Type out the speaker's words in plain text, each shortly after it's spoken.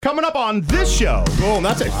Coming up on this show. Boom,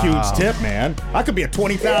 that's a huge tip, man. That could be a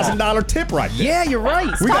 $20,000 tip right there. Yeah, you're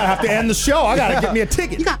right. We gotta have to end the show. I gotta get me a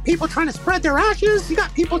ticket. You got people trying to spread their ashes. You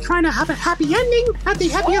got people trying to have a happy ending at the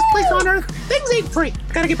happiest place on earth. Things ain't free.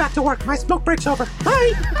 Gotta get back to work. My smoke break's over.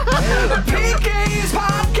 Bye. The PK's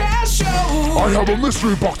Podcast Show. I have a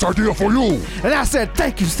mystery box idea for you. And I said,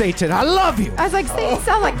 thank you, Satan. I love you. I was like,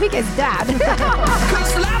 sound like PK's dad.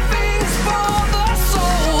 'Cause laughing's for the soul.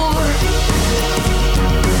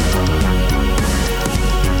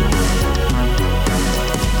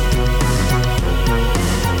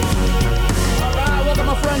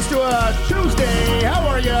 Friends to a Tuesday. How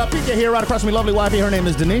are you? PK here, right across from my lovely wifey. Her name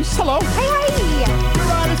is Denise. Hello. Hey.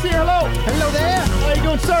 Ryan is here. Hello. Hello there. How you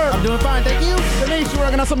doing, sir? I'm doing fine, thank you. Denise, we're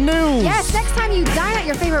working on some news. Yes, next time you dine at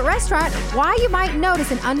your favorite restaurant, why you might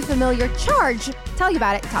notice an unfamiliar charge. Tell you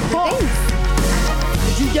about it. Talk to Dave.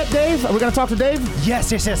 Did you get Dave? Are we going to talk to Dave?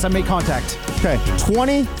 Yes, I made contact. Okay.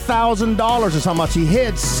 $20,000 is how much he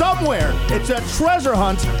hid somewhere. It's a treasure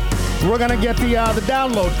hunt. We're going to get the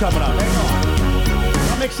download coming up. Hang on.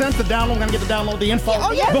 Makes sense. The download. We're gonna get the download. The info.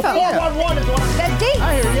 Oh, yeah. The 411 is what The date.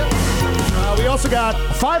 I hear you. We also got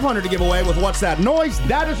 $500 to give away with What's That Noise?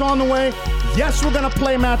 That is on the way. Yes, we're gonna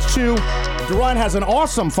play match 2. Duran has an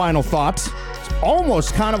awesome final thought. It's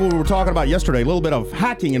almost kind of what we were talking about yesterday. A little bit of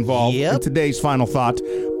hacking involved in today's final thought.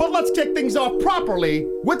 But let's kick things off properly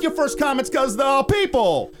with your first comments, because the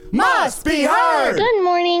people must be heard. Good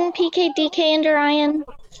morning, PK, DK, and Dorian.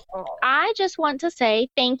 I just want to say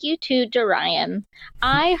thank you to Dorian.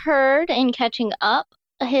 I heard in catching up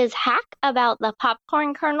his hack about the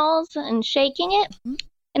popcorn kernels and shaking it.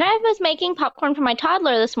 And I was making popcorn for my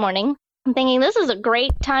toddler this morning. I'm thinking this is a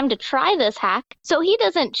great time to try this hack so he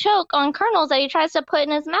doesn't choke on kernels that he tries to put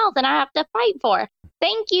in his mouth and I have to fight for.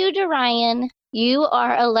 Thank you, Dorian. You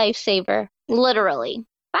are a lifesaver. Literally.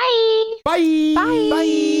 Bye. Bye. Bye.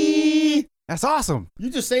 Bye. That's awesome. You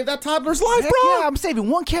just saved that toddler's life, Heck bro. yeah, I'm saving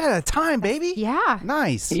one kid at a time, baby. Yeah.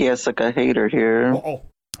 Nice. Jessica Hater here. Oh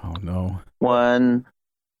no. One,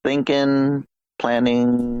 thinking,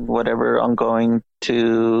 planning, whatever, I'm going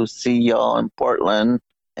to see y'all in Portland.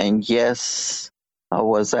 And yes, I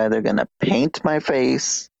was either going to paint my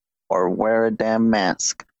face or wear a damn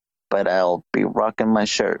mask. But I'll be rocking my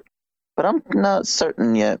shirt. But I'm not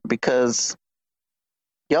certain yet because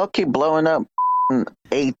y'all keep blowing up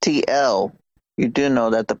ATL. You do know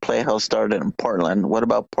that the Playhouse started in Portland. What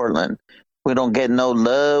about Portland? We don't get no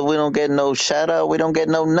love. We don't get no shout out. We don't get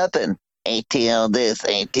no nothing. ATL this,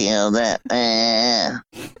 ATL that.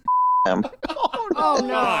 Oh,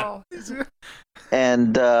 no.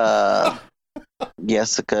 And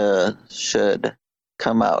Jessica should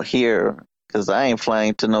come out here because I ain't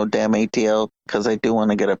flying to no damn ATL because I do want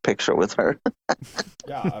to get a picture with her.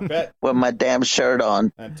 Yeah, I bet. With my damn shirt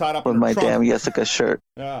on. And tied up with in my trunk. damn Jessica shirt.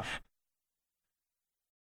 Yeah.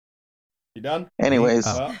 You done? Anyways,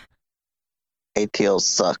 ATL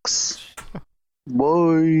sucks.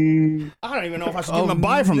 Boy. I don't even know if I should give him a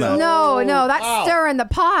buy from that. No, that's stirring the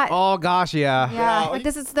pot. Oh, gosh, yeah. Yeah, but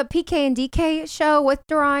this is the PK and DK show with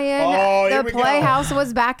Dorian. Oh, here the we go. Playhouse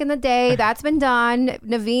was back in the day. That's been done.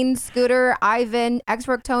 Naveen, Scooter, Ivan,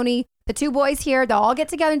 X-Work Tony, the 2 boys here. They'll all get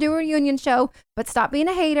together and do a reunion show. But stop being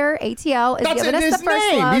a hater. ATL is That's giving us his the first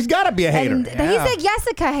name. love. He's got to be a hater. And he's a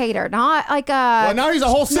Jessica hater, not like a... Well, now he's a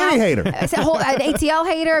whole city hater. It's a whole, an ATL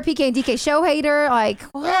hater, a PK and DK show hater. Like,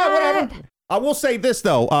 what? Yeah, whatever. I will say this,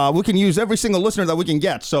 though. We can use every single listener that we can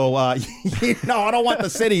get. So, I don't want the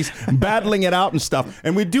cities battling it out and stuff.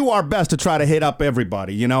 And we do our best to try to hit up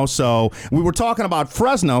everybody, So we were talking about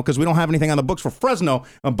Fresno because we don't have anything on the books for Fresno.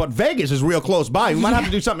 But Vegas is real close by. We might have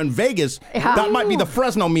to do something in Vegas. Yeah. That might be the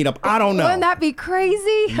Fresno meetup. I don't know. Wouldn't that be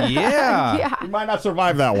crazy? Yeah. Yeah. We might not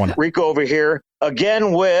survive that one. Rico over here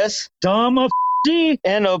again with Dumb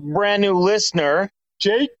and a brand new listener,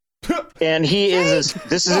 Jake. And this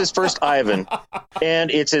is his first Ivan,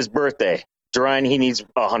 and it's his birthday. Dorian, he needs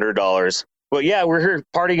 $100. But yeah, we're here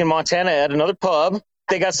partying in Montana at another pub.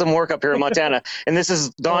 They got some work up here in Montana, and this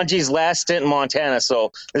is Don G's last stint in Montana,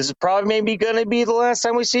 so this is probably maybe going to be the last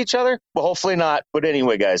time we see each other, but hopefully not. But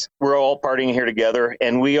anyway, guys, we're all partying here together,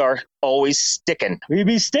 and we are always sticking. We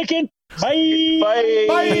be sticking. Bye. Bye.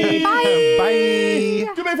 Bye. Bye.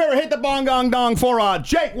 Bye. Do me a favor, hit the bong gong dong for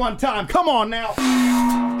Jake one time. Come on now.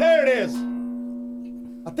 There it is.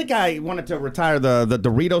 I think I wanted to retire the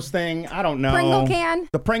Doritos thing. I don't know. Pringle can?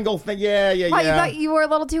 The Pringle thing. Yeah. You thought you were a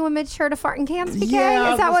little too immature to fart in cans, PK?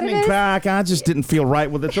 Yeah, is that what it listening is? back, I just didn't feel right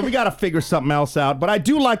with it. So we got to figure something else out. But I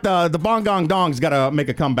do like the bong gong dong's got to make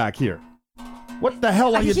a comeback here. What the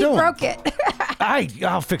hell are you doing? He broke it.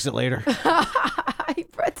 I'll fix it later.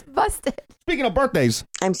 Brett's busted. Speaking of birthdays,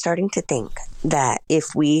 I'm starting to think that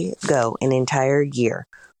if we go an entire year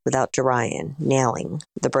without Dorian nailing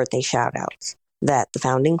the birthday shout-outs, that the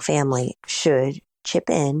founding family should chip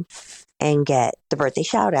in and get the birthday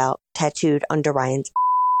shout-out tattooed on Dorian's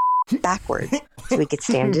backwards so we could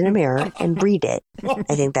stand in a mirror and read it.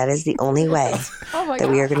 I think that is the only way that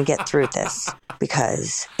we are going to get through this,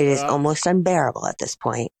 because it is almost unbearable at this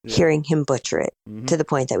point hearing him butcher it to the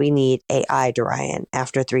point that we need AI Dorian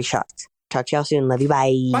after 3 shots. Talk to y'all soon. Love you.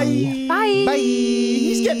 Bye. Bye. Bye. Bye.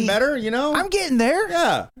 He's getting better, you know? I'm getting there.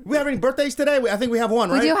 Yeah. We have any birthdays today? I think we have one,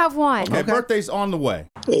 right? We do have one. Okay, birthday's on the way.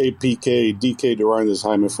 Hey, PK, DK Dorian, this is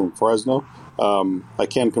Jaime from Fresno. I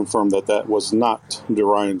can confirm that was not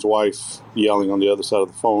Dorian's wife yelling on the other side of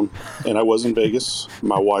the phone, and I was in Vegas.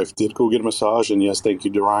 My wife did go get a massage, and yes, thank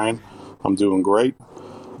you, Dorian. I'm doing great.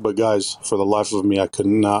 But guys, for the life of me, I could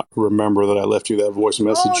not remember that I left you that voice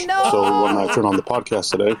message. Oh, no. So when I turn on the podcast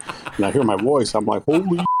today and I hear my voice, I'm like,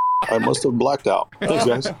 holy I must have blacked out. Thanks,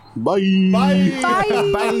 guys. Bye. Bye.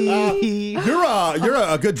 Bye. Bye. You're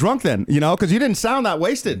a good drunk then, you know, because you didn't sound that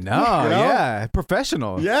wasted. No, you know? yeah,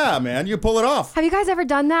 professional. Yeah, man, you pull it off. Have you guys ever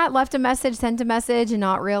done that? Left a message, sent a message, and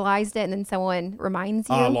not realized it, and then someone reminds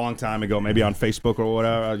you? A long time ago, maybe on Facebook or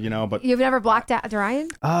whatever, you know. But You've never blacked out Dorian?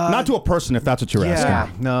 not to a person, if that's what you're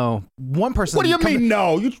asking. No. One person. What do you mean,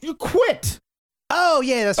 no? You quit. Oh,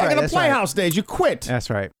 yeah, that's right. Back in the that's Playhouse days, you quit.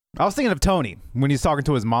 That's right. I was thinking of Tony when he's talking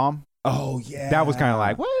to his mom. Oh, yeah. That was kind of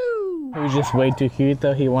like, woo. He was just way too cute,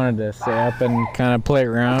 though. He wanted to stay up and kind of play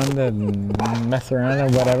around and mess around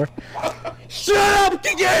or whatever. Shut up,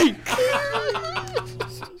 Kiki!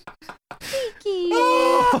 Kiki.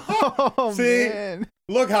 Oh, See? man.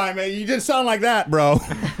 Look, Jaime, you didn't sound like that, bro.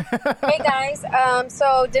 Hey, guys.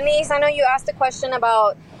 So, Denise, I know you asked a question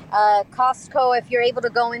about Costco, if you're able to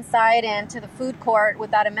go inside and to the food court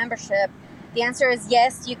without a membership. The answer is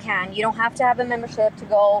yes, you can. You don't have to have a membership to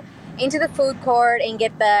go into the food court and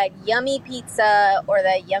get the yummy pizza or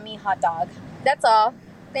the yummy hot dog. That's all.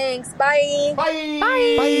 Thanks. Bye. Bye.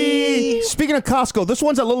 Bye. Bye. Speaking of Costco, this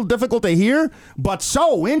one's a little difficult to hear, but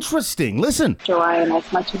so interesting. Listen. Dorian,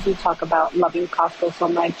 as much as you talk about loving Costco so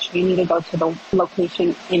much, you need to go to the location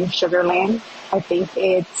in Sugarland. I think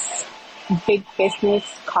it's big business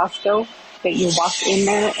Costco that you walk in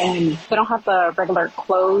there, and they don't have the regular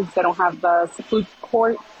clothes, they don't have the food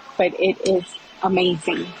court, but it is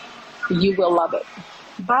amazing. You will love it.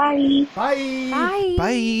 Bye. Bye. Bye.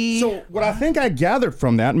 Bye. So what I think I gathered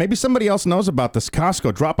from that, maybe somebody else knows about this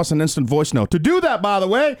Costco, drop us an instant voice note. To do that, by the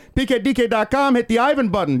way, pkdk.com, hit the Ivan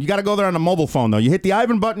button. You got to go there on a mobile phone, though. You hit the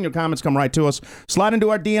Ivan button, your comments come right to us. Slide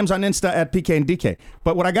into our DMs on Insta at PK and DK.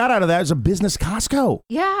 But what I got out of that is a business Costco.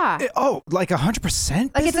 Yeah. Like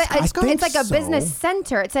 100%? Like it's like a so. business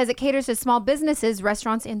center. It says it caters to small businesses,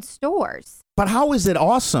 restaurants, and stores. But how is it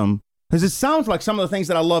awesome? Because it sounds like some of the things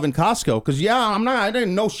that I love in Costco. Because, I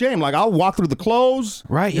didn't no shame. Like, I'll walk through the clothes.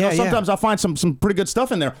 Right, You know, sometimes I'll find some pretty good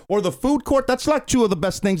stuff in there. Or the food court. That's like 2 of the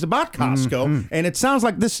best things about Costco. Mm-hmm. And it sounds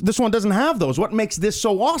like this one doesn't have those. What makes this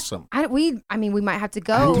so awesome? We might have to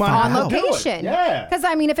go might on have to do it. location. Yeah. Because,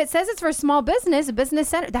 if it says it's for a small business, a business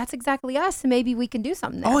center, that's exactly us. Maybe we can do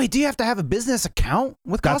something there. Oh, wait, do you have to have a business account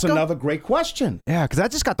with Costco? That's another great question. Yeah, because I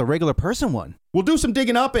just got the regular person one. We'll do some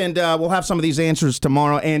digging up, and we'll have some of these answers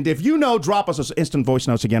tomorrow. And if you know, drop us instant voice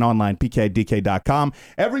notes again online, pkdk.com.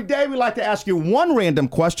 Every day we like to ask you one random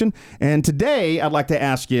question, and today I'd like to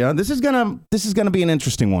ask you. This is gonna be an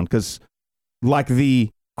interesting one because, like the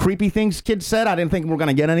creepy things kids said, I didn't think we were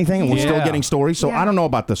gonna get anything, and we're still getting stories. So I don't know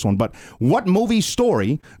about this one, but what movie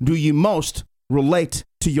story do you most relate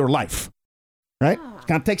to your life? Right? It's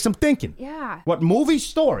gonna take some thinking. Yeah. What movie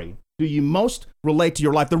story do you most relate to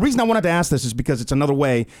your life? The reason I wanted to ask this is because it's another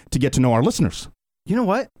way to get to know our listeners. You know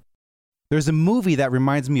what? There's a movie that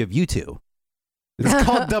reminds me of you two. It's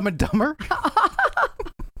called Dumb and Dumber.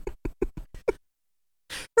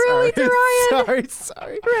 Really, Dorian?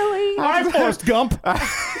 Sorry. Really? Hi, Forrest Gump.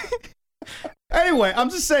 Anyway, I'm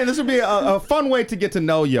just saying this would be a fun way to get to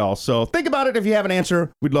know y'all. So think about it. If you have an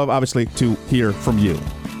answer, we'd love, obviously, to hear from you.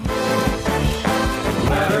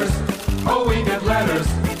 Letters, oh, we get letters.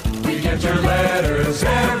 We get your letters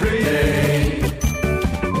every day.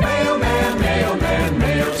 Mailman,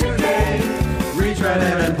 mail today. Reach right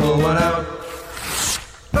in and pull one out.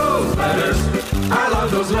 Those letters, I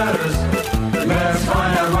love those letters. Let's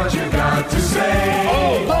find out what you got to say.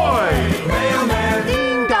 Oh, boy. Mailman,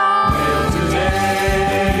 ding dong. Mail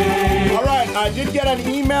today. All right, I did get an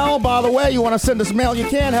email, by the way. You want to send us mail, you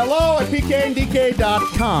can. Hello at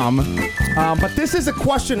pkndk.com. But this is a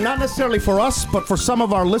question not necessarily for us, but for some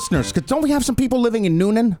of our listeners. Because don't we have some people living in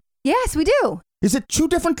Noonan? Yes, we do. Is it 2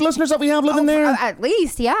 different listeners that we have living there? At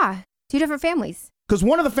least, yeah. 2 different families. Because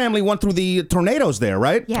one of the family went through the tornadoes there,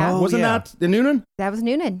 right? Yeah. Wasn't that in Noonan? That was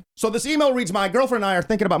Noonan. So this email reads, my girlfriend and I are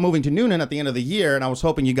thinking about moving to Noonan at the end of the year, and I was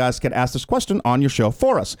hoping you guys could ask this question on your show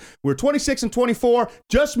for us. We're 26 and 24,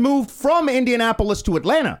 just moved from Indianapolis to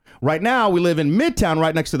Atlanta. Right now, we live in Midtown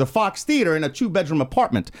right next to the Fox Theater in a 2-bedroom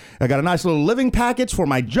apartment. I got a nice little living package for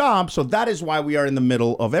my job, so that is why we are in the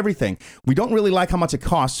middle of everything. We don't really like how much it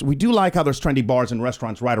costs. We do like how there's trendy bars and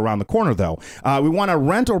restaurants right around the corner, though. We want to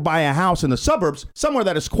rent or buy a house in the suburbs, somewhere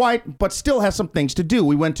that is quiet, but still has some things to do.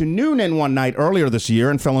 We went to Noonan one night earlier this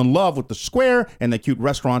year and fell in love with the square and the cute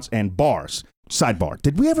restaurants and bars. Sidebar,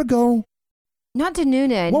 did we ever go? Not to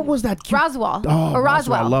Noonan. What was that? Roswell. Oh, or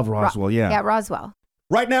Roswell. I love Roswell, yeah. Yeah, Roswell.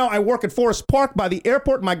 Right now, I work at Forest Park by the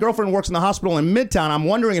airport. My girlfriend works in the hospital in Midtown. I'm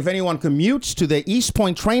wondering if anyone commutes to the East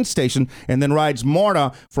Point train station and then rides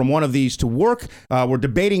MARTA from one of these to work. We're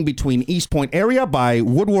debating between East Point area by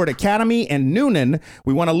Woodward Academy and Noonan.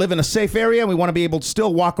 We want to live in a safe area. We want to be able to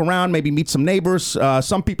still walk around, maybe meet some neighbors,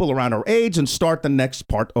 some people around our age, and start the next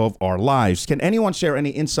part of our lives. Can anyone share any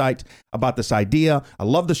insight about this idea? I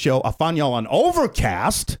love the show. I found y'all on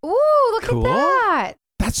Overcast. Ooh, look at that.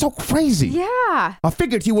 That's so crazy. Yeah. I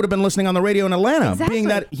figured he would have been listening on the radio in Atlanta, being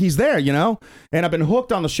that he's there, you know? And I've been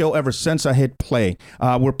hooked on the show ever since I hit play.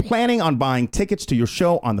 We're planning on buying tickets to your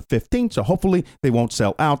show on the 15th, so hopefully they won't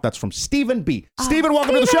sell out. That's from Stephen B. Stephen,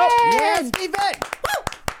 welcome to the show. Yes, Stephen.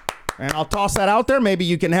 And I'll toss that out there. Maybe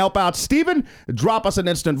you can help out Steven. Drop us an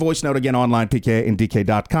instant voice note again online,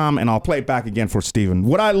 pkandDK.com, and I'll play it back again for Steven.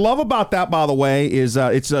 What I love about that, by the way, is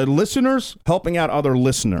it's listeners helping out other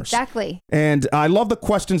listeners. Exactly. And I love the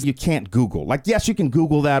questions you can't Google. Like, yes, you can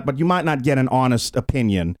Google that, but you might not get an honest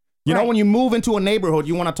opinion. You know, when you move into a neighborhood,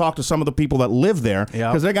 you want to talk to some of the people that live there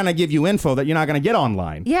because they're going to give you info that you're not going to get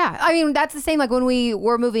online. Yeah. I mean, that's the same like when we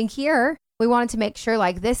were moving here. We wanted to make sure,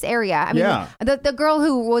 like, this area. I mean, the girl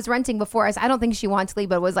who was renting before us, I don't think she wanted to leave,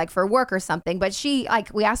 but it was, like, for work or something. But she,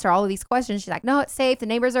 like, we asked her all of these questions. She's like, no, it's safe. The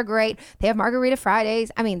neighbors are great. They have Margarita Fridays.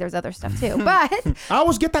 I mean, there's other stuff, too. But I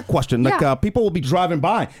always get that question. Like, people will be driving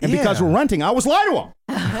by, and because we're renting, I always lie to them.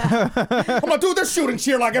 I'm going to do this shooting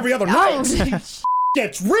cheer like every other night.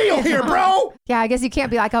 It's real here, bro. Yeah, I guess you can't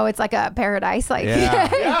be like, oh, it's like a paradise. Like,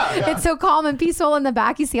 it's so calm and peaceful in the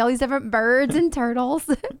back. You see all these different birds and turtles.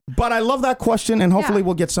 But I love that question, and hopefully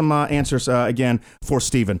we'll get some answers again for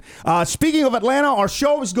Steven. Speaking of Atlanta, our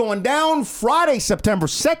show is going down Friday, September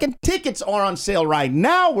 2nd. Tickets are on sale right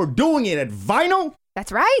now. We're doing it at Vinyl.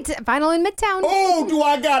 That's right. Vinyl in Midtown. Oh, do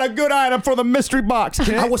I got a good item for the mystery box?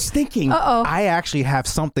 I was thinking. I actually have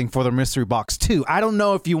something for the mystery box, too. I don't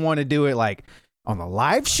know if you want to do it like on the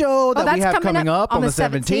live show that we have coming up on the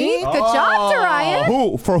 17th. Good job, Ryan.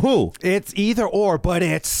 Who? For who? It's either or, but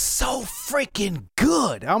it's so freaking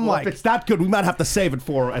good. I'm like, if it's that good, we might have to save it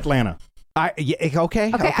for Atlanta.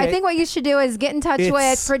 Okay. I think what you should do is get in touch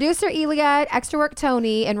with producer Eliot, Extra Work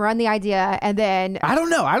Tony, and run the idea, and then I don't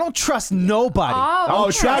know. I don't trust nobody.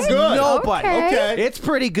 It's not good. Nobody. Okay. It's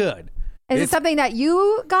pretty good. Is it something that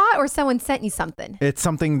you got, or someone sent you something? It's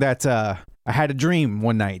something that I had a dream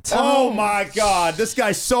one night. Oh my God. This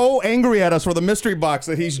guy's so angry at us for the mystery box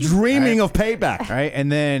that he's dreaming of payback. Right.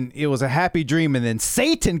 And then it was a happy dream. And then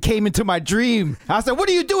Satan came into my dream. I said, what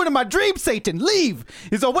are you doing in my dream, Satan? Leave.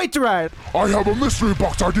 He's a wait to ride. I have a mystery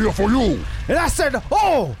box idea for you. And I said,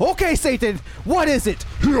 oh, okay, Satan. What is it?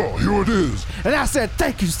 Here it is. And I said,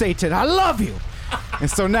 thank you, Satan. I love you.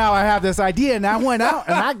 And so now I have this idea, and I went out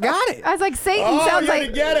and I got it. I was like, Satan sounds like.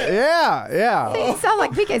 You get it. Yeah. Satan sounds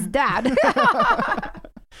like PK's dad.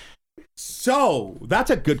 So, that's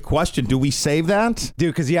a good question. Do we save that?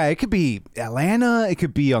 Dude, because, it could be Atlanta. It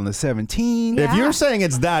could be on the 17th. If you're saying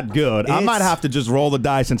it's that good, I might have to just roll the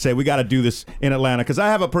dice and say we got to do this in Atlanta because I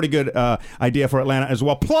have a pretty good idea for Atlanta as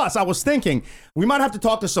well. Plus, I was thinking we might have to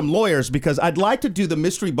talk to some lawyers because I'd like to do the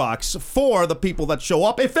mystery box for the people that show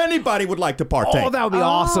up if anybody would like to partake. Oh, that would be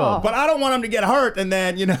awesome. But I don't want them to get hurt and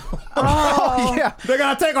then, they're going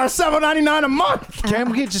to take our $7.99 a month. Can't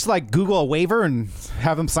we just like Google a waiver and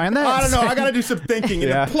have them sign that? I don't know. I got to do some thinking.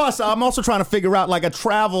 Plus, I'm also trying to figure out like a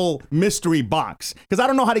travel mystery box because I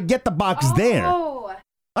don't know how to get the box there.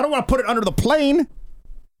 I don't want to put it under the plane.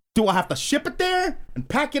 Do I have to ship it there and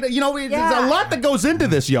pack it? There's a lot that goes into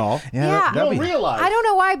this, y'all. Yeah. You don't realize. I don't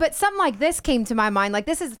know why, but something like this came to my mind. Like,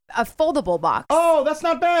 this is a foldable box. Oh, that's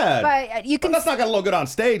not bad. But you can. But that's not going to look good on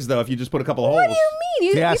stage, though, if you just put a couple of holes. What do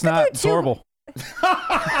you mean? It's not. It's horrible.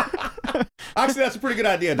 Actually, that's a pretty good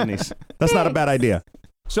idea, Denise. That's not a bad idea.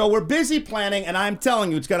 So we're busy planning, and I'm telling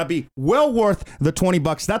you, it's going to be well worth the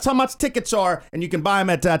 $20. That's how much tickets are, and you can buy them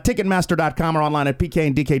at Ticketmaster.com or online at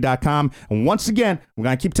pkandk.com. And once again, we're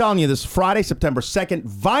going to keep telling you this Friday, September 2nd,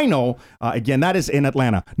 Vinyl. Again, that is in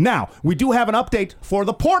Atlanta. Now, we do have an update for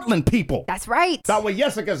the Portland people. That's right. That way,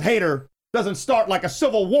 Jessica's hater doesn't start like a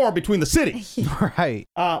civil war between the cities. Right.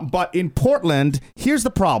 But in Portland, here's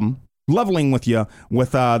the problem. Leveling with you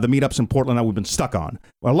with the meetups in Portland that we've been stuck on.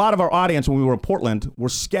 A lot of our audience when we were in Portland were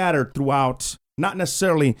scattered throughout, not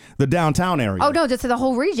necessarily the downtown area. Oh, no, just the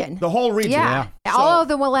whole region. The whole region. Yeah. All of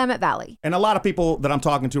the Willamette Valley. And a lot of people that I'm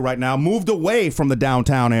talking to right now moved away from the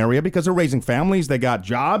downtown area because they're raising families. They got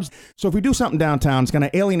jobs. So if we do something downtown, it's going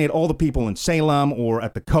to alienate all the people in Salem or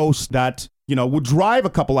at the coast that would drive a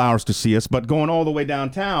couple hours to see us, but going all the way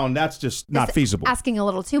downtown, that's just not feasible. Asking a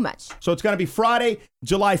little too much. So it's going to be Friday,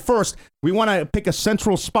 July 1st. We want to pick a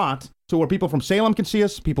central spot to where people from Salem can see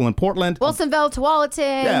us, people in Portland. Wilsonville,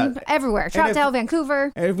 Tualatin, everywhere. Troutdale,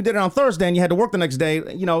 Vancouver. And if we did it on Thursday and you had to work the next day,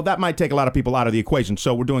 that might take a lot of people out of the equation.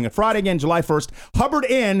 So we're doing it Friday again, July 1st. Hubbard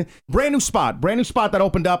Inn, brand new spot that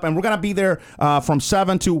opened up, and we're going to be there from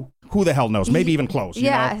 7 to who the hell knows? Maybe even close.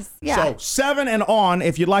 Yes. Yeah. So 7 and on,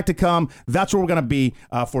 if you'd like to come, that's where we're going to be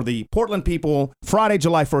for the Portland people. Friday,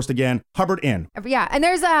 July 1st again, Hubbard Inn. Yeah. And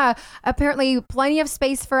there's apparently plenty of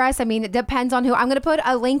space for us. I mean, it depends on who. I'm going to put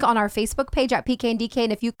a link on our Facebook page at PK and DK.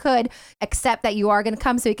 And if you could accept that you are going to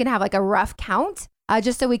come so we can have like a rough count.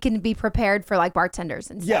 Just so we can be prepared for like bartenders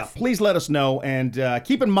and stuff. Yeah, please let us know. And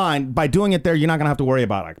keep in mind, by doing it there, you're not going to have to worry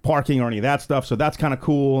about like parking or any of that stuff. So that's kind of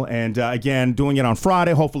cool. And again, doing it on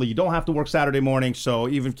Friday, hopefully you don't have to work Saturday morning. So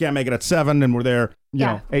even if you can't make it at 7 and we're there,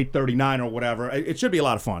 8:39 or whatever, it should be a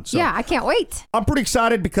lot of fun. So yeah, I can't wait. I'm pretty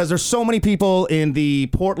excited because there's so many people in the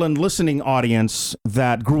Portland listening audience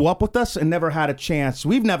that grew up with us and never had a chance.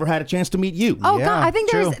 We've never had a chance to meet you. Oh, God. I think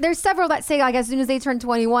there's several that say like as soon as they turned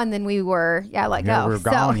 21, then we were, let go. We're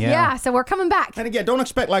gone, so we're coming back. And again, don't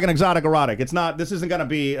expect like an exotic erotic. This isn't going to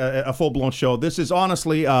be a full-blown show. This is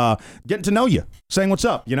honestly getting to know you, saying what's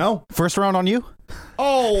up, First round on you?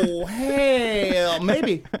 Oh, hell,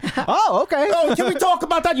 maybe. Oh, okay. Oh, can we talk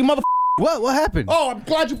about that, you mother? What happened? Oh, I'm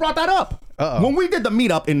glad you brought that up. Uh-oh. When we did the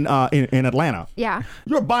meetup in Atlanta,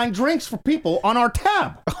 you were buying drinks for people on our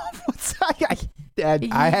tab. What's that?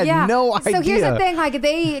 I had no idea. So here's the thing, like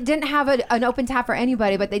they didn't have an open tab for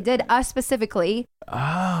anybody, but they did us specifically.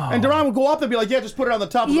 Oh. And Duran would go up and be like, just put it on the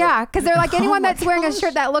top. Yeah, because they're like, anyone that's wearing a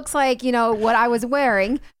shirt that looks like, what I was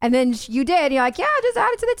wearing. And then you did. You're like, just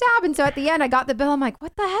add it to the tab. And so at the end, I got the bill. I'm like,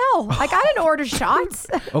 what the hell? Like, I didn't order shots.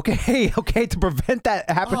 Okay. To prevent that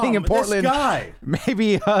happening in Portland, this guy.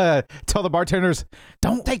 Maybe tell the bartenders,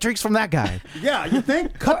 don't take drinks from that guy. Yeah, you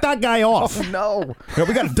think? Cut that guy off. Oh, no. Yeah,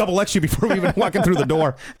 we got to double X you before we even walk in through the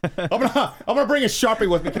door. I'm gonna bring a Sharpie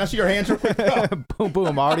with me. Can I see your hands real quick? Boom,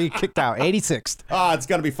 boom. Already kicked out. 86th. It's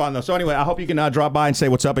going to be fun, though. So anyway, I hope you can drop by and say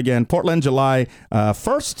what's up again. Portland, July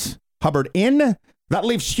 1st. Hubbard Inn. That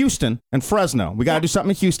leaves Houston and Fresno. We got to do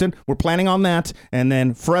something in Houston. We're planning on that. And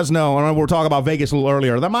then Fresno, I know we were talking about Vegas a little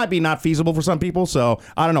earlier. That might be not feasible for some people. So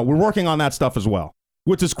I don't know. We're working on that stuff as well.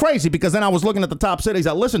 Which is crazy because then I was looking at the top cities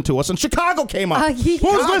that listen to us and Chicago came up. Who's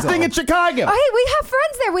listening in Chicago? Oh, hey, we have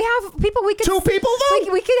friends there. We have people we could... 2 people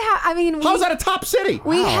though? We could have... How's that a top city?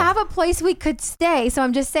 We have a place we could stay. So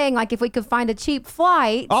I'm just saying, like, if we could find a cheap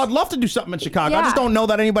flight... I'd love to do something in Chicago. I just don't know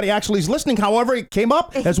that anybody actually is listening. However, it came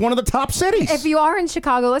up as one of the top cities. If you are in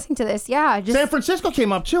Chicago listening to this, San Francisco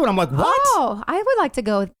came up too. And I'm like, what? Oh, I would like to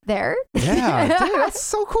go there. Yeah, dude, that's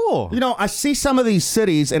so cool. I see some of these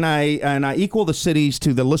cities and I equal the cities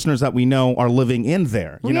to the listeners that we know are living in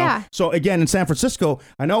there. You know? So again, in San Francisco,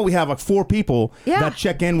 I know we have like 4 people that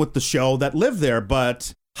check in with the show that live there,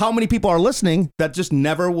 but how many people are listening that just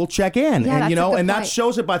never will check in? Yeah, and that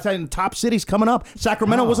shows it by saying top cities coming up.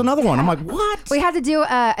 Sacramento was another one. I'm like, what? We had to do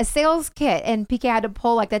a sales kit and PK had to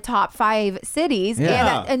pull like the top 5 cities.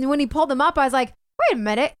 Yeah. And when he pulled them up, I was like, wait a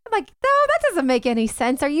minute. I'm like, no, that doesn't make any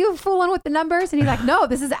sense. Are you fooling with the numbers? And he's like, no,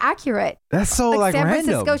 this is accurate. That's so like San random.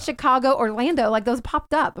 Francisco, Chicago, Orlando, like those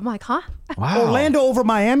popped up. I'm like, huh? Wow. Orlando over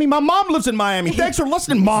Miami? My mom lives in Miami. Thanks for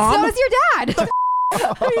listening, Mom. So does your dad.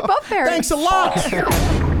 You're both parents. Thanks a lot.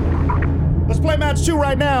 Let's play match 2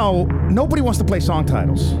 right now. Nobody wants to play song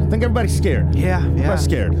titles. I think everybody's scared. Yeah. Everybody's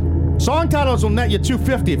scared. Song titles will net you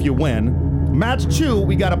 $250 if you win. Match 2,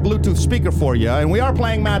 we got a Bluetooth speaker for you. And we are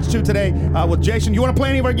playing match 2 today with Jason. You want to play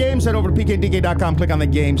any of our games? Head over to pkdk.com. Click on the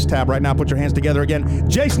games tab right now. Put your hands together again.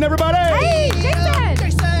 Jason, everybody! Hey,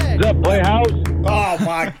 Jason! What's up, Playhouse? Oh,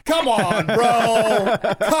 my. Come on, bro.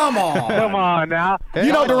 Come on. Come on now.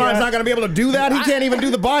 You know Duran's not going to be able to do that. He can't even do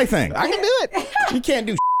the buy thing. I can do it. He can't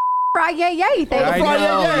do Friday, yay thing.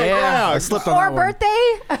 Yeah. I slipped on Or that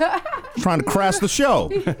birthday. Trying to crash the show.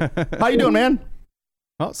 How you doing, man?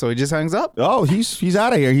 Oh, so he just hangs up? Oh, he's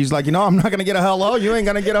out of here. He's like, I'm not going to get a hello. You ain't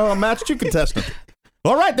going to get a match 2 contestant.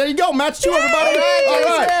 All right, there you go. Match 2, everybody.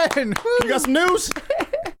 All right. You got some news?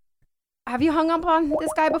 Have you hung up on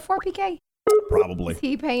this guy before, PK? Probably. Is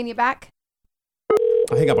he paying you back?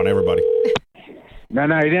 I hang up on everybody. No, you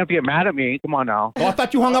didn't have to get mad at me. Come on now. Oh, I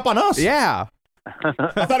thought you hung up on us. Yeah.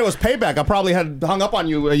 I thought it was payback. I probably had hung up on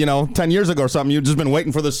you, 10 years ago or something. You've just been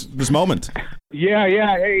waiting for this moment. Yeah.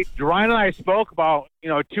 Hey, Ryan and I spoke about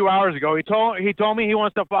 2 hours ago. He told me he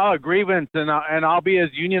wants to file a grievance and I'll be his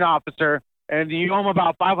union officer. And you owe him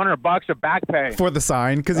about $500 of back pay. For the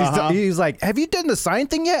sign, because he's like, have you done the sign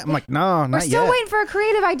thing yet? I'm like, no, not yet. We're still waiting for a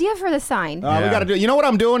creative idea for the sign. We got to do it. You know what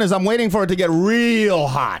I'm doing is I'm waiting for it to get real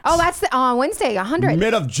hot. Oh, that's on Wednesday, 100.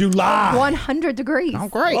 Mid of July. 100 degrees. Oh,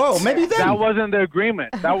 great. Oh, maybe then. That wasn't the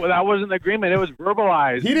agreement. That wasn't the agreement. It was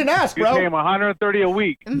verbalized. He didn't ask, bro. You pay him $130 a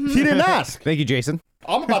week. Mm-hmm. He didn't ask. Thank you, Jason.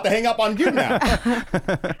 I'm about to hang up on you now.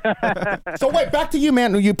 So wait, back to you,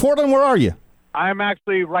 man. You Portland, where are you? I'm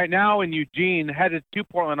actually right now in Eugene, headed to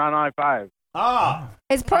Portland on I-5.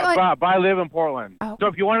 Is Portland? But I live in Portland. Oh. So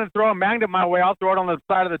if you want to throw a magnet my way, I'll throw it on the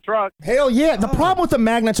side of the truck. Hell yeah. The problem with the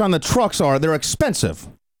magnets on the trucks are they're expensive.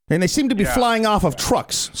 And they seem to be flying off of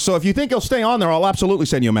trucks. So if you think you'll stay on there, I'll absolutely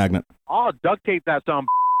send you a magnet. I'll duct tape that some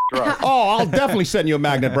truck. Oh, I'll definitely send you a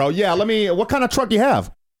magnet, bro. Yeah, what kind of truck do you have?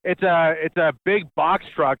 It's a big box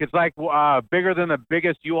truck. It's like bigger than the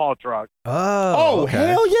biggest U-Haul truck. Oh, okay.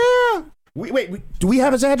 Hell yeah. Wait, do we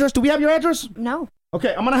have his address? Do we have your address? No.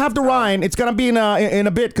 Okay, I'm going to have Ryan. It's going to be in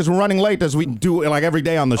a bit because we're running late as we do like every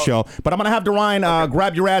day on the show. But I'm going to have Ryan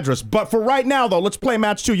grab your address. But for right now, though, let's play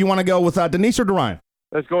match 2. You want to go with Denise or Ryan?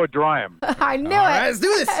 Let's go with Ryan. I knew it. Let's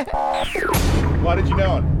do this. Why did you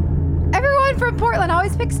know it? Everyone from Portland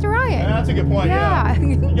always picks Ryan. Yeah, that's a good point, yeah.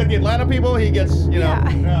 You get the Atlanta people, he gets, Yeah.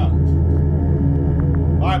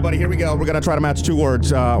 All right, buddy, here we go. We're going to try to match 2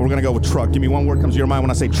 words. We're going to go with truck. Give me one word comes to your mind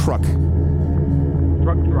when I say truck.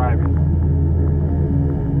 Truck driving.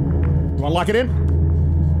 You want to lock it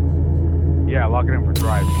in? Yeah, lock it in for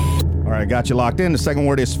driving. All right, got you locked in. The second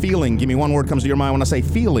word is feeling. Give me one word comes to your mind when I say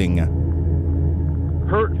feeling.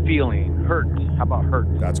 Hurt feeling. Hurt. How about hurt?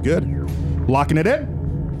 That's good. Locking it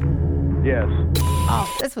in? Yes.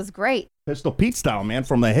 Oh, this was great. Pistol Pete style, man.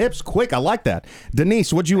 From the hips, quick. I like that.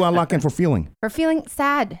 Denise, what'd you lock in for feeling? For feeling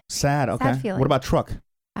sad. Sad, okay. Sad feeling. What about truck?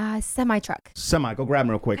 Semi-truck. Semi, go grab him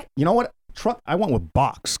real quick. You know what? Truck, I went with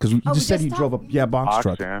box because you just said you drove a box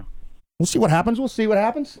truck. Yeah. We'll see what happens.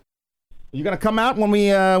 You gonna come out when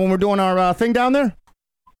we're doing our thing down there?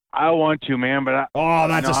 I want to, man, but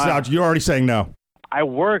that's a slouch. You're already saying no. I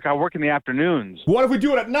work in the afternoons. What if we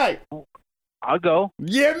do it at night? I'll go.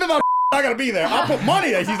 Yeah, no, not gonna be there. I'll put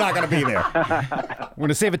money that he's not gonna be there. We're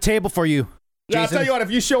gonna save a table for you. Yeah, Jason. I'll tell you what,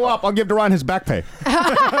 if you show up, I'll give Ryan his back pay. It's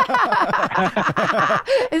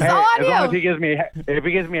all on you. If he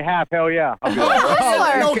gives me half, hell yeah.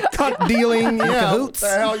 No cut dealing. Yeah, what the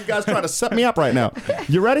hell you guys trying to set me up right now?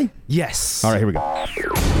 You ready? Yes. All right, here we go.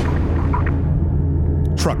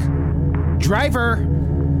 Truck. Driver.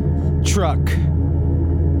 Truck.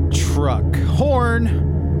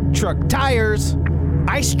 Horn. Truck tires.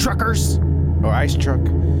 Ice truckers. Or ice truck.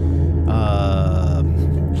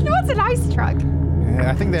 You know what's an ice truck? Yeah,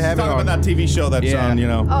 I think they have it on that TV show that's on,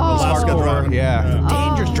 Alaska driving. Yeah.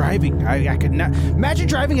 Dangerous driving. I could not imagine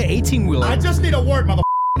driving an 18-wheeler. I just need a word, mother.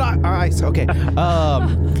 Not ice. Okay.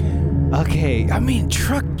 Okay. I mean,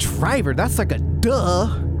 truck driver. That's like a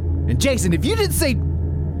duh. And Jason, if you didn't say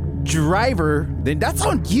driver, then that's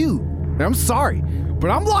on you. And I'm sorry, but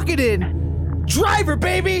I'm locking in driver,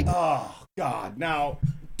 baby. Oh God. Now,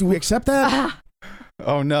 do we accept that?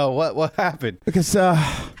 Oh no! What happened? Because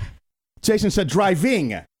Jason said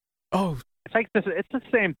driving. Oh, it's like this. It's the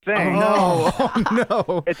same thing. Oh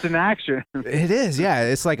no! It's an action. It is. Yeah,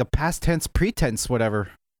 it's like a past tense, pretense, whatever.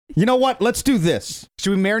 You know what? Let's do this.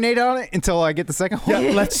 Should we marinate on it until I get the second one?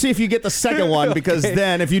 Yeah, let's see if you get the second one, because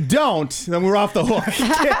then if you don't, then we're off the hook.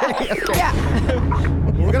 Okay. Yeah.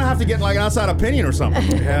 We're gonna have to get like an outside opinion or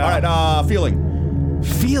something. Yeah. All right.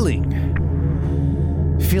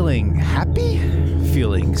 Feeling happy,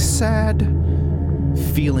 feeling sad,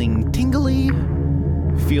 feeling tingly,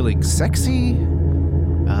 feeling sexy,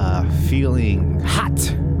 feeling hot.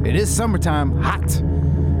 It is summertime, hot.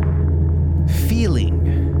 Feeling,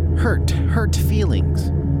 hurt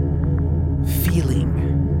feelings. Feeling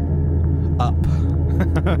up.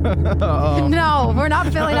 No, we're not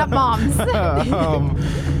filling up moms.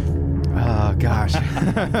 Oh, gosh. You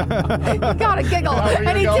gotta giggle.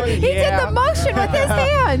 And he did the motion with his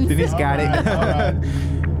hands. Denise got it.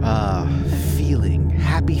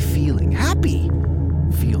 Happy feeling.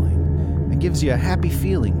 It gives you a happy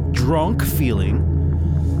feeling. Drunk feeling.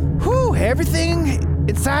 Whew, everything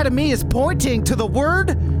inside of me is pointing to the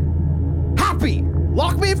word happy.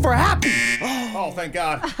 Lock me in for happy. Oh, thank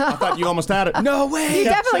God. I thought you almost had it. No way. You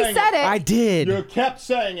definitely said it. I did. You kept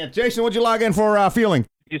saying it. Jason, what'd you log in for feeling?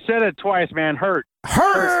 You said it twice, man. Hurt.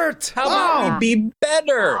 Hurt. How about we be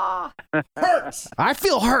better? Hurts. I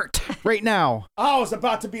feel hurt right now. I was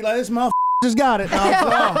about to be like, this motherfucker just got it.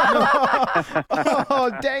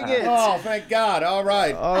 Oh, dang it. Oh, thank God. All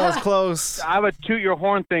right. Oh, that was close. I have a toot your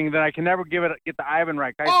horn thing that I can never get the Ivan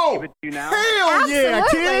right. Can I give it to you now? Hell yeah,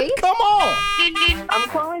 kid. Come on. I'm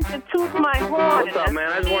calling to toot my horn. What's up,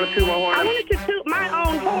 man? I just want to toot my horn. I wanted to toot my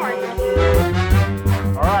own horn.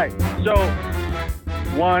 All right. So,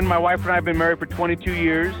 one, my wife and I have been married for 22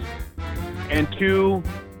 years. And two,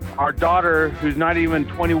 our daughter, who's not even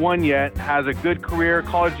 21 yet, has a good career,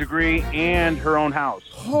 college degree, and her own house.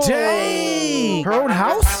 Dang! Her own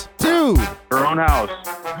house? Dude! Her own house.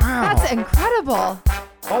 Wow. That's incredible.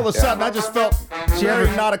 All of a sudden, I just felt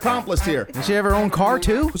very not accomplished here. Does she have her own car,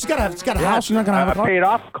 too? She's got a house. She's not going to have a car? A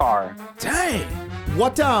paid-off car. Dang!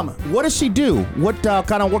 What does she do? What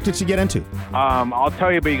kind of work did she get into? I'll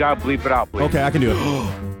tell you, but you got to bleep it out, please. Okay, I can do it.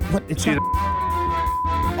 What? It's She's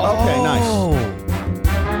Okay, nice.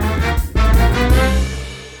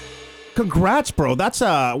 Congrats, bro. That's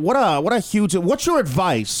what a huge. What's your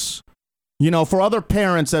advice? For other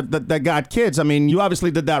parents that got kids. I mean, you obviously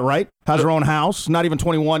did that, right? Has her own house, not even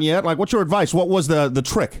 21 yet. Like, what's your advice? What was the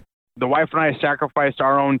trick? The wife and I sacrificed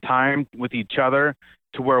our own time with each other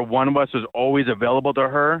to where one of us was always available to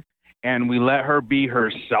her, and we let her be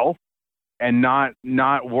herself and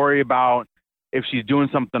not worry about if she's doing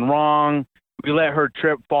something wrong. We let her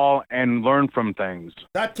trip, fall, and learn from things.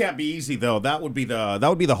 That can't be easy, though. That would be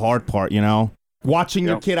the hard part, Watching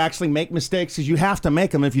your kid actually make mistakes, because you have to make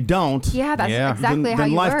them. If you don't, Yeah, that's exactly how then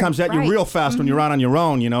you life learn. comes at you Right. real fast when you're out on your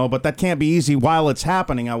own, But that can't be easy while it's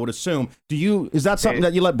happening, I would assume. Is that something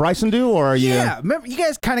that you let Bryson do, or are you? Yeah, remember, you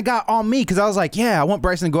guys kind of got on me because I was like, I want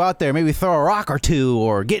Bryson to go out there, maybe throw a rock or two,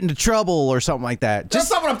 or get into trouble or something like that. That's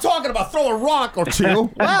not what I'm talking about. Throw a rock or two.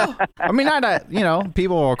 Well, I mean, not at,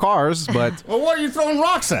 people or cars, but. Well, what are you throwing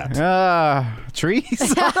rocks at?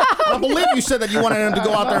 Trees. I believe you said that you wanted him to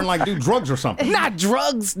go out there and do drugs or something. Not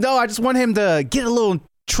drugs. No, I just want him to get a little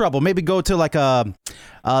trouble. Maybe go to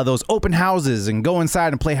those open houses and go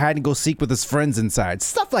inside and play hide and go seek with his friends inside.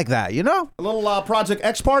 Stuff like that, A little Project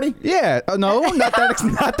X party? Yeah. No, not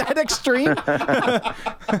that extreme.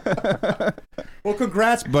 Well,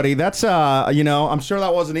 congrats, buddy. That's I'm sure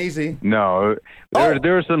that wasn't easy. No, there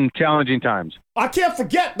were some challenging times. I can't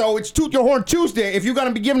forget though. It's Toot Your Horn Tuesday. If you're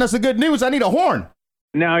gonna be giving us the good news, I need a horn.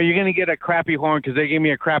 No, you're gonna get a crappy horn because they gave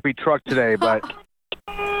me a crappy truck today, but.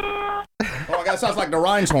 Oh, that sounds like the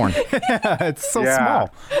Ryan's horn. It's so small.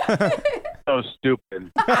 So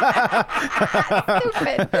stupid.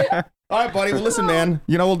 All right, buddy. Well, listen, man.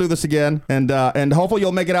 We'll do this again, and hopefully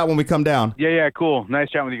you'll make it out when we come down. Yeah, cool. Nice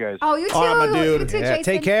chatting with you guys. Oh, you too. All right, my dude. You too, Yeah, Jason.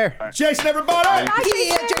 take care. Jason, everybody. Bye,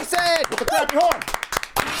 Jason. With the crappy horn.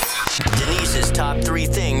 Denise's top 3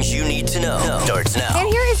 things you need to know starts now. And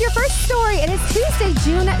here is your first story. It is Tuesday,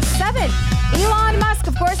 June 7th. Elon Musk,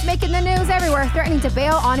 of course, making the news everywhere, threatening to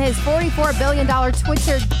bail on his $44 billion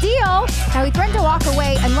Twitter deal. Now, he threatened to walk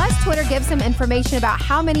away unless Twitter gives him information about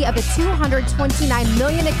how many of the 229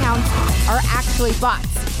 million accounts are actually bots.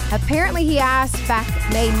 Apparently, he asked back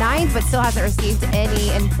May 9th, but still hasn't received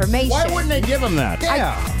any information. Why wouldn't they give him that?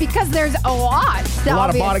 Because there's a lot. A lot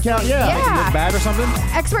of bot accounts? Yeah. Look bad or something?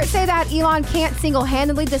 Experts say that Elon can't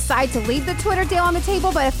single-handedly decide to leave the Twitter deal on the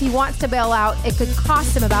table, but if he wants to bail out, it could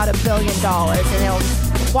cost him about $1 billion, and he'll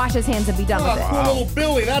wash his hands and be done with it. Cool little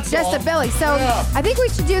Billy, that's Just all. a Billy. So I think we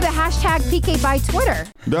should do the hashtag PK by Twitter.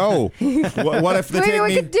 No. What if they Maybe take we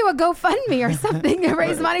me? could do a GoFundMe or something to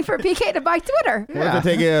raise money for PK to buy Twitter. What if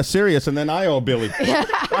they take it serious and then I owe Billy?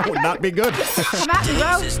 That would not be good. Come at me, bro.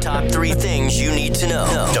 Denise's top 3 things you need to know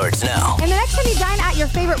starts now. And the next time you dine at your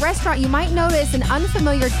favorite restaurant, you might notice an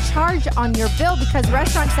unfamiliar charge on your bill because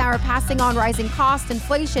restaurants now are passing on rising cost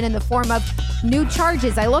inflation in the form of new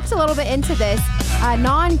charges. I looked a little bit into this.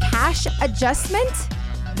 Non-cash adjustment,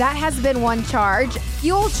 that has been one charge.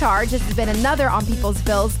 Fuel charge has been another on people's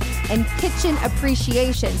bills. And kitchen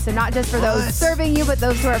appreciation. So not just for those serving you, but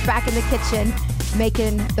those who are back in the kitchen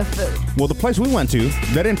making the food. Well, the place we went to,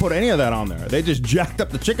 they didn't put any of that on there. They just jacked up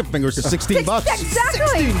the chicken fingers to $16.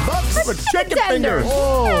 Exactly. $16 for chicken fingers.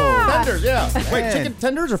 Oh, Tenders, yeah. Wait, chicken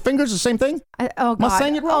tenders or fingers the same thing? Oh, God. Am I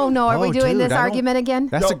saying it wrong? Oh, no. Are we doing dude, this argument again?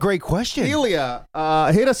 That's a great question. Delia,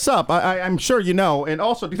 hit us up. I'm sure you know. And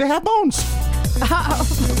also, do they have bones?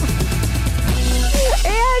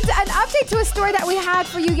 And an update to a story that we had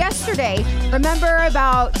for you yesterday. Remember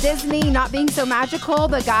about Disney not being so magical?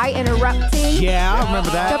 The guy interrupting. Yeah, I remember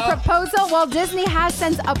that. The proposal. Well, Disney has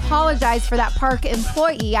since apologized for that park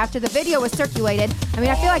employee after the video was circulated. I mean,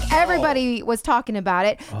 I feel like everybody was talking about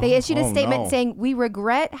it. They issued a statement saying, "We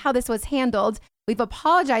regret how this was handled. We've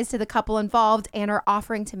apologized to the couple involved and are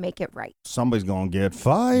offering to make it right." Somebody's going to get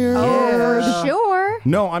fired. Oh, for sure.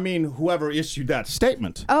 No, I mean, whoever issued that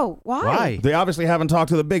statement. Oh, why? They obviously haven't talked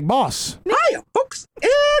to the big boss. Hiya, folks.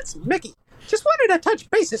 It's Mickey. Just wanted to touch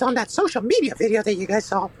bases on that social media video that you guys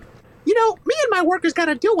saw. You know, me and my workers got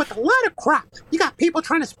to deal with a lot of crap. You got people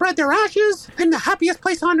trying to spread their ashes in the happiest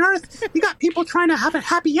place on earth. You got people trying to have a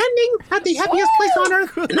happy ending at the happiest place on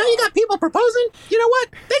earth. And now you got people proposing. You know what?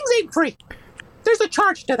 Things ain't free. There's a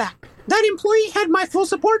charge to that. That employee had my full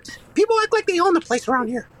support. People act like they own the place around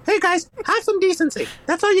here. Hey, guys, have some decency.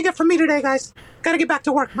 That's all you get from me today, guys. Gotta get back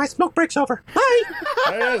to work. My smoke break's over. Bye.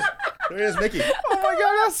 There he is, Mickey. Oh, my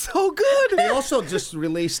God, that's so good. He also just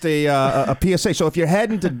released a PSA. So if you're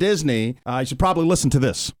heading to Disney, you should probably listen to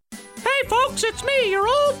this. Hey, folks, it's me, your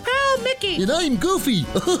old pal Mickey. And I'm Goofy.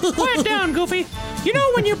 Quiet down, Goofy. You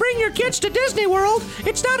know, when you bring your kids to Disney World,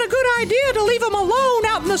 it's not a good idea to leave them alone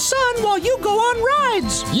out in the sun while you go on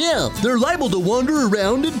rides. Yeah, they're liable to wander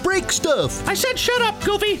around and break stuff. I said shut up,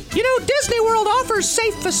 Goofy. You know, Disney World offers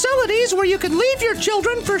safe facilities where you can leave your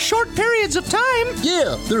children for short periods of time.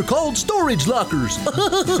 Yeah, they're called storage lockers.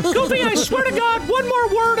 Goofy, I swear to God, one more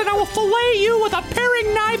word and I will fillet you with a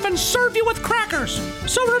paring knife and serve you with crackers.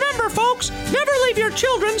 So remember, folks, never leave your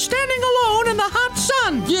children standing alone in the hot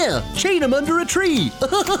sun. Yeah, chain them under a tree.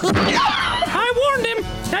 I warned him.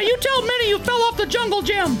 Now you tell Minnie you fell off the jungle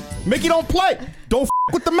gym. Mickey, don't play. Don't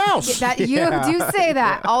with the mouse. That you do say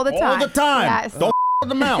that all the time. All the time. Yes. Don't with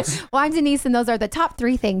the mouse. Well, I'm Denise, and those are the top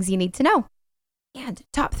 3 things you need to know. And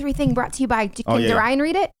top 3 thing brought to you by. Can Ryan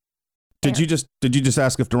read it? Did you just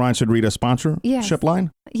ask if Ryan should read a sponsorship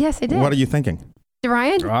line? Yes, I did. What are you thinking?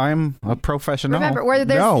 Ryan? I'm a professional. Remember, where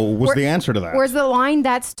there's the answer to that. Where's the line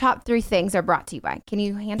that's top 3 things are brought to you by? Can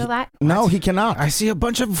you handle that? No, he cannot. I see a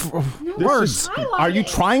bunch of words. Are you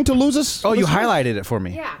trying to lose us? Oh, you highlighted it for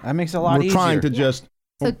me. Yeah. That makes it a lot easier. We're trying to just...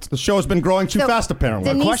 the show has been growing too fast,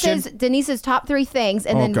 apparently. Denise's top 3 things,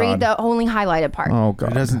 and then read the only highlighted part. Oh,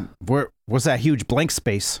 God. It doesn't... What's that huge blank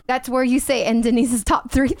space? That's where you say, and Denise's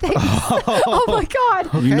top 3 things. Oh, my God.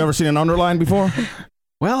 Okay. You've never seen an underline before?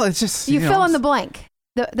 Well, it's just... You fill in the blank.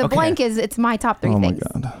 The blank is, it's my top 3 things.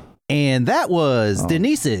 Oh, my God. And that was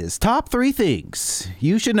Denise's top 3 things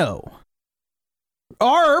you should know.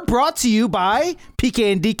 Are brought to you by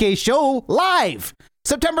PK and DK Show Live,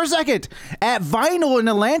 September 2nd at Vinyl in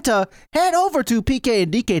Atlanta. Head over to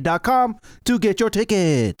pkandDK.com to get your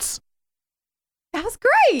tickets. That was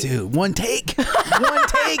great. Dude, one take. One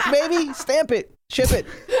take, baby. Stamp it. Ship it.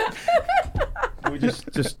 Can we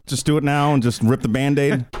just do it now and just rip the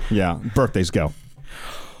Band-Aid? Yeah, birthdays go.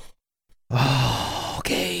 Oh,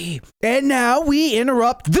 okay. And now we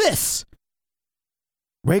interrupt this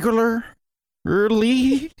regularly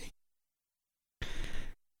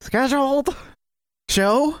scheduled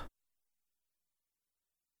show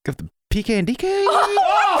of the PK and DK.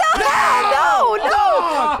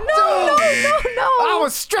 No. I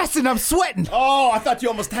was stressing. I'm sweating. Oh, I thought you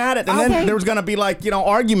almost had it. And then there was going to be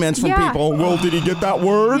arguments from people. Well, did he get that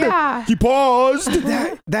word? Yeah. He paused.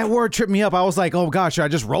 That word tripped me up. I was like, oh, gosh, should I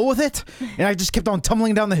just roll with it? And I just kept on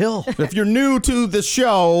tumbling down the hill. If you're new to the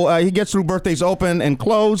show, he gets through birthdays open and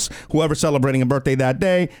close. Whoever's celebrating a birthday that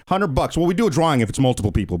day, $100. Well, we do a drawing if it's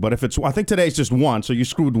multiple people. But if I think today's just one. So you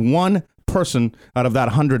screwed one person out of that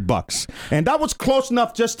 $100, and that was close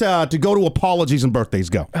enough just to go to apologies and birthdays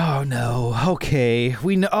go. Oh no. Okay,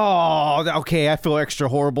 we know. Oh, okay. I feel extra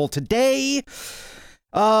horrible today.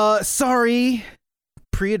 Sorry.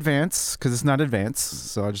 Pre-advance, because it's not advance,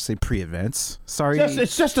 so I'll just say pre-advance. Sorry.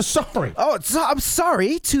 It's just a sorry. Oh, I'm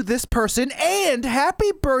sorry to this person, and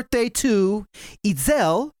happy birthday to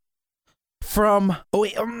Itzel from. Oh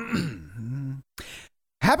wait.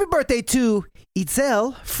 Happy birthday to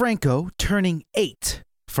Itzel Franco, turning 8.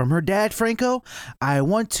 From her dad, Franco, I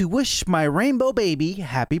want to wish my rainbow baby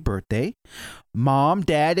happy birthday. Mom,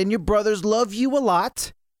 Dad, and your brothers love you a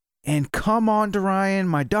lot. And come on, Dorian,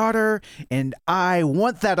 my daughter, and I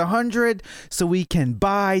want that 100 so we can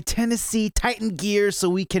buy Tennessee Titan gear so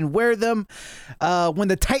we can wear them when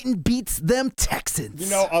the Titan beats them Texans.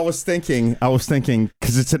 You know, I was thinking,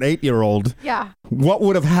 because it's an 8-year-old. Yeah. What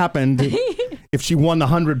would have happened if she won the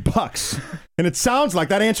 $100? And it sounds like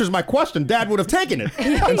that answers my question. Dad would have taken it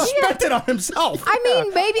and spent it on himself. I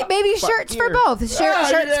mean, maybe shirts for both.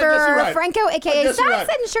 Shirts for Franco, a.k.a. Sass,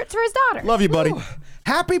 and shirts for his daughter. Love you, buddy. Ooh.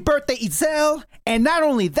 Happy birthday, Itzel. And not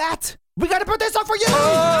only that, we got a birthday song for you.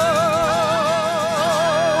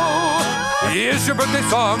 Here's your birthday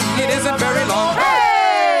song. It isn't very long.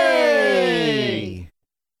 Hey!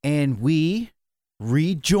 And we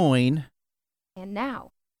rejoin. And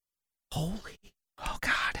now. Oh,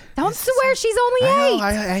 God. Don't swear she's only 8.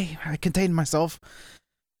 I contained myself.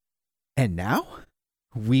 And now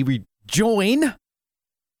we rejoin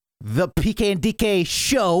the PK and DK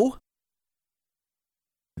show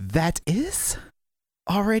that is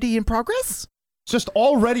already in progress. Just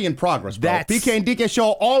already in progress, bro. That's PK and DK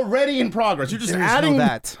show already in progress. You're just adding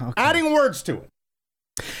adding words to it.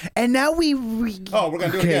 And now we we're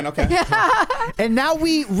gonna do it again. Okay. And now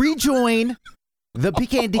we rejoin the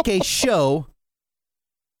PK and DK show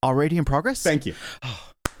already in progress. Thank you.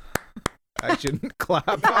 I shouldn't clap.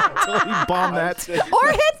 I totally bombed that. Or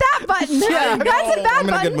hit that button. Yeah, that's a bad I'm in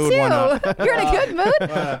a button good mood. Why not? too. You're in a good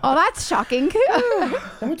mood? Oh, that's shocking.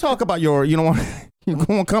 Let me talk about your, you want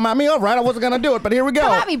to come at me? All right, I wasn't going to do it, but here we go.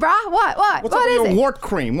 Come at me, brah. What What's up with is your it? wart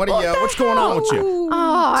cream? What's going on with you?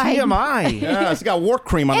 Oh, TMI. Yeah, it's got wart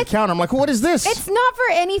cream on the counter. I'm like, what is this? It's not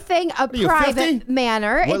for anything a you, private 50?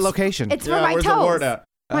 manner. What location? It's for my where's toes. the wart at?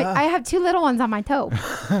 I have 2 little ones on my toe.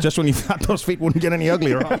 Just when you thought those feet wouldn't get any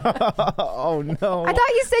uglier. Oh, no. I thought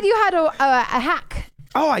you said you had a hack.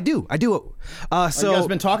 Oh, I do. So you guys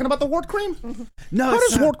been talking about the wart cream? No. How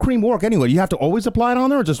does wart cream work anyway? You have to always apply it on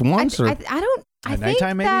there or just once? I don't. I think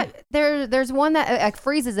nighttime, maybe? that there's one that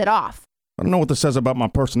freezes it off. I don't know what this says about my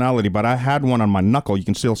personality, but I had one on my knuckle. You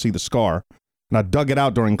can still see the scar. And I dug it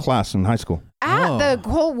out during class in high school. The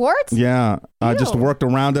whole wart? Yeah. I just worked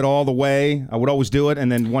around it all the way. I would always do it.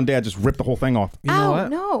 And then one day I just ripped the whole thing off. You know what?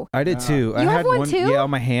 No. I did too. I You had have one too? Yeah, on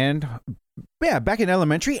my hand. Yeah, back in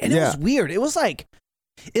elementary. And it was weird. It was like,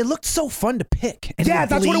 it looked so fun to pick. And Yeah,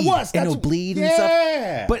 that's what it was. And it would bleed and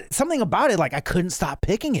stuff. But something about it, like I couldn't stop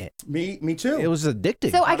picking it. Me too. It was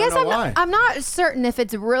addicting. So I guess I'm not certain if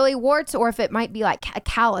it's really warts or if it might be like a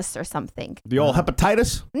callus or something. The old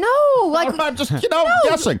hepatitis? No, like I'm just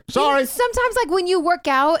guessing. Sorry. Sometimes like when you work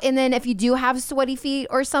out and then if you do have sweaty feet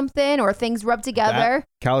or something or things rub together.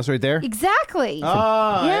 Callus right there? Exactly.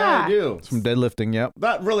 Yeah, you do. It's from deadlifting, yep.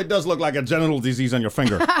 That really does look like a genital disease on your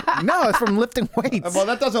finger. No, it's from lifting weights. Well,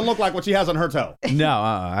 that doesn't look like what she has on her toe. No,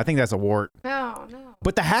 I think that's a wart. No.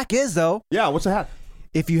 But the hack is, though. Yeah, what's the hack?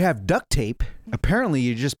 If you have duct tape, apparently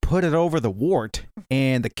you just put it over the wart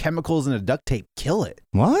and the chemicals in the duct tape kill it.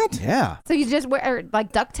 What? Yeah. So you just wear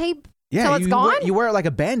like duct tape Yeah, till it's gone? You wear it like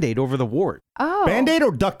a Band-Aid over the wart. Oh. Band-Aid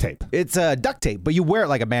or duct tape? It's duct tape, but you wear it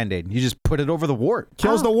like a Band-Aid. You just put it over the wart.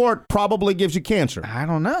 Kills the wart, probably gives you cancer. I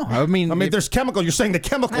don't know. I mean, there's chemicals. You're saying the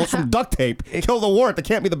chemicals from duct tape kill the wart. That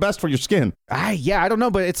can't be the best for your skin. Yeah, I don't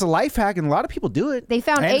know, but it's a life hack, and a lot of people do it. They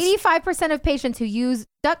found 85% of patients who use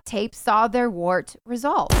duct tape saw their wart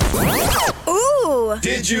resolve. Ooh.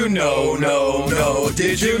 Did you know?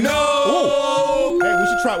 Did you know? Hey, we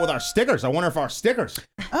should try it with our stickers. I wonder if our stickers.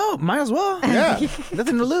 Oh, might as well. Yeah.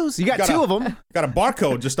 Nothing to lose. You got 2 of them. Got a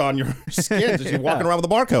barcode just on your skin. Just you walking around with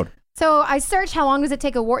a barcode. So I searched how long does it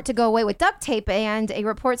take a wart to go away with duct tape, and a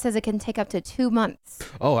report says it can take up to 2 months.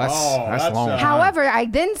 Oh, that's long. However, I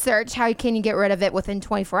then searched how can you get rid of it within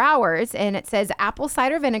 24 hours, and it says apple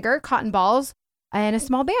cider vinegar, cotton balls, and a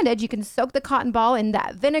small bandage. You can soak the cotton ball in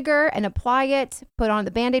that vinegar and apply it, put on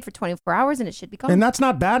the Band-Aid for 24 hours, and it should be gone. And that's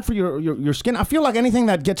not bad for your skin. I feel like anything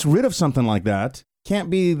that gets rid of something like that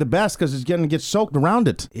can't be the best because it's going to get soaked around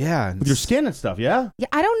it. Yeah. With your skin and stuff, yeah? Yeah,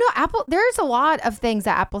 I don't know. There's a lot of things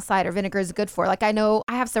that apple cider vinegar is good for. Like I know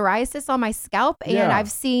I have psoriasis on my scalp, and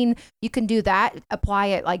I've seen you can do that, apply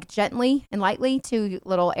it like gently and lightly to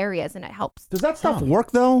little areas, and it helps. Does that stuff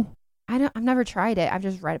work though? I've never tried it. I've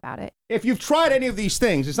just read about it. If you've tried any of these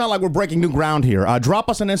things, it's not like we're breaking new ground here. Drop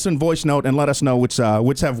us an instant voice note and let us know which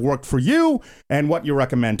have worked for you and what you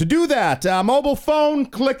recommend. To do that, mobile phone,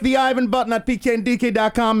 click the Ivan button at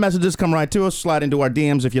pkanddk.com. Messages come right to us. Slide into our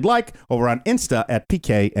DMs if you'd like. Over on Insta at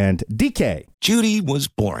PK&DK. Judy was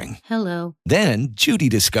boring. Hello. Then Judy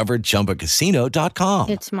discovered ChumbaCasino.com.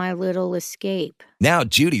 It's my little escape. Now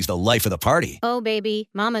Judy's the life of the party. Oh, baby,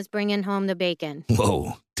 mama's bringing home the bacon.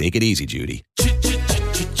 Whoa, take it easy, Judy.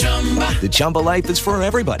 The Chumba life is for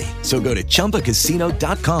everybody. So go to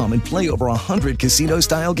ChumbaCasino.com and play over 100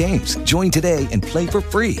 casino-style games. Join today and play for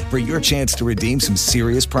free for your chance to redeem some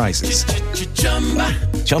serious prizes.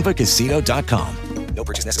 ChumbaCasino.com. No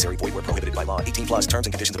purchase necessary. Void where prohibited by law. 18+ terms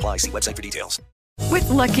and conditions apply. See website for details. With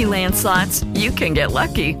Lucky Land Slots, you can get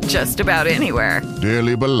lucky just about anywhere.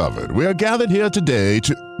 Dearly beloved, we are gathered here today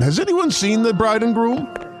to... Has anyone seen the bride and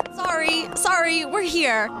groom? Sorry, we're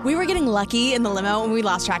here. We were getting lucky in the limo and we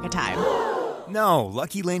lost track of time. No,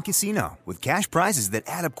 Lucky Land Casino, with cash prizes that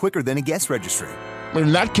add up quicker than a guest registry.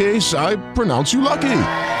 In that case, I pronounce you lucky.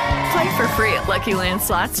 Play for free at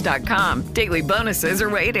LuckyLandSlots.com. Daily bonuses are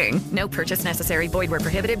waiting. No purchase necessary. Void where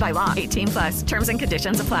prohibited by law. 18+. Terms and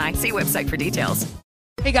conditions apply. See website for details.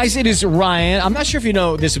 Hey guys, it is Ryan. I'm not sure if you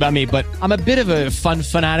know this about me, but I'm a bit of a fun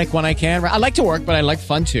fanatic when I can. I like to work, but I like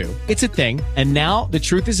fun too. It's a thing. And now the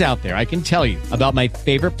truth is out there. I can tell you about my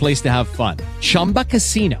favorite place to have fun. Chumba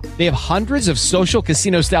Casino. They have hundreds of social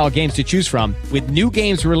casino style games to choose from with new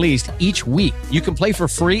games released each week. You can play for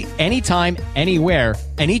free anytime, anywhere.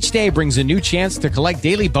 And each day brings a new chance to collect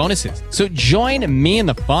daily bonuses. So join me in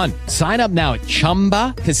the fun. Sign up now at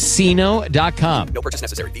ChumbaCasino.com. No purchase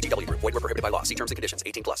necessary. VGW. Void where prohibited by law. See terms and conditions.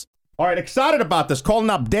 18+. All right, excited about this.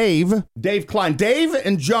 Calling up Dave Cline. Dave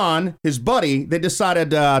and John, his buddy, they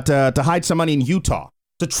decided to hide some money in Utah.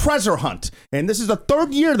 It's a treasure hunt. And this is the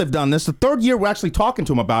third year they've done this. The third year we're actually talking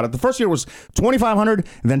to them about it. The first year was $2,500,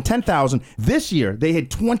 then $10,000. This year they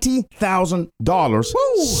hid $20,000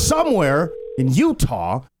 somewhere in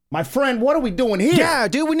Utah. My friend, what are we doing here? Yeah,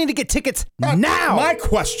 dude, we need to get tickets now. My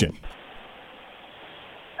question.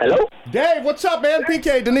 Hello? Dave, what's up, man?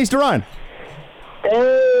 PK, Denise Duran.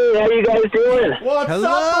 Hey, how you guys doing? What's up,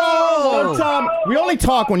 bro? One time. We only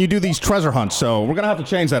talk when you do these treasure hunts, so we're going to have to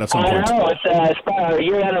change that at some point. I know. It's our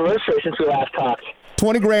year anniversary since we last talked.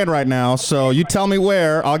 20 grand right now, so you tell me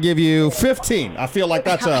where, I'll give you 15. I feel like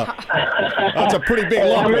that's a pretty big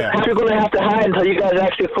lump there. I'm going to have to hide until you guys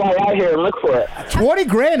actually fly out here and look for it. 20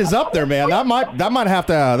 grand is up there, man. That might have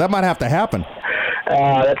to happen.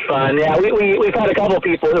 That's fine. Yeah, we've had a couple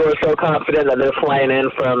people who are so confident that they're flying in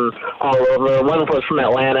from all over. One was from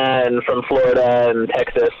Atlanta and from Florida and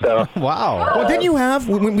Texas. So wow. Well, didn't you have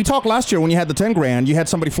when we talked last year when you had the 10 grand? You had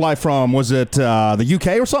somebody fly from was it the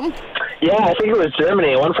UK or something? Yeah, I think it was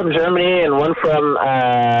Germany. One from Germany and one from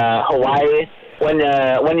Hawaii. When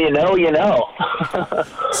you know, you know.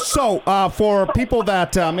 So, for people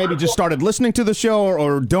that maybe just started listening to the show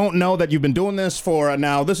or don't know that you've been doing this for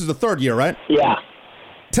now, this is the third year, right? Yeah.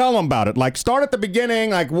 Tell them about it. Like, start at the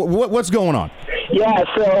beginning. Like, what's going on? Yeah,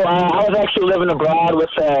 so I was actually living abroad with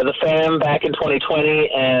the fam back in 2020,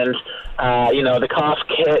 and the cost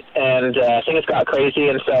hit, and things got crazy,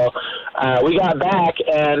 and so we got back,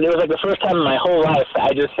 and it was like the first time in my whole life that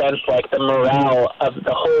I just sensed like the morale of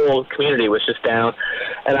the whole community was just down,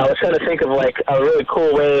 and I was trying to think of like a really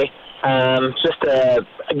cool way just to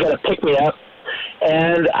get a pick me up,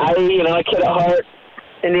 and I kid at heart.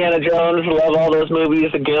 Indiana Jones, love all those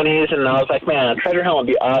movies, the Goonies, and I was like, man, a treasure hunt would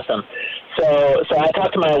be awesome. So I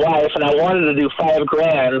talked to my wife, and I wanted to do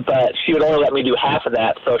 $5,000, but she would only let me do half of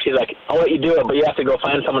that. So she's like, I'll let you do it, but you have to go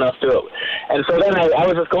find someone else to do it. And so then I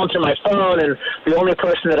was just going through my phone, and the only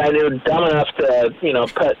person that I knew dumb enough to,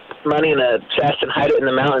 put money in a chest and hide it in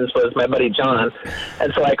the mountains was my buddy John.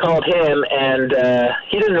 And so I called him, and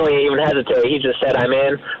he didn't really even hesitate. He just said, I'm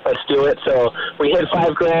in, let's do it. So we hid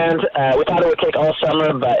 $5,000. We thought it would take all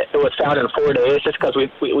summer, but it was found in 4 days just because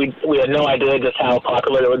we had no idea just how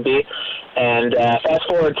popular it would be. And fast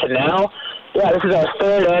forward to now, yeah, this is our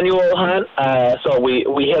third annual hunt. So we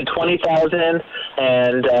hit 20,000,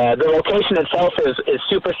 and the location itself is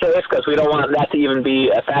super safe because we don't want that to even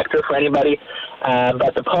be a factor for anybody.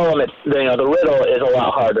 But the poem, the riddle is a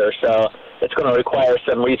lot harder. So it's going to require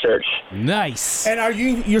some research. Nice. And are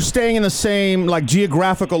you're staying in the same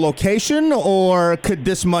geographical location, or could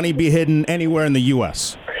this money be hidden anywhere in the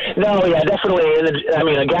U.S.? No, yeah, definitely.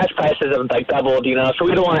 The gas prices have doubled, so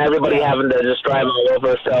we don't want everybody having to just drive all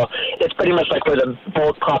over. So it's pretty much like where the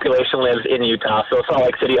bulk population lives in Utah. So Salt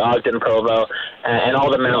Lake City, Ogden, Provo, and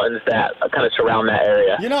all the mountains that kind of surround that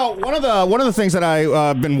area. One of the things that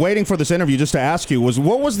I've been waiting for this interview just to ask you was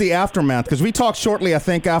what was the aftermath? Because we talked shortly, I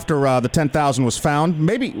think, after the 10,000 was found.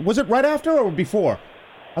 Maybe was it right after or before?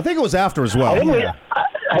 I think it was after as well.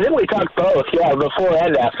 I think we talked both, yeah, before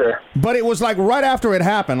and after. But it was right after it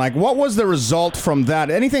happened. What was the result from that?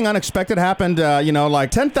 Anything unexpected happened?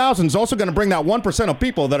 10,000 is also going to bring that 1% of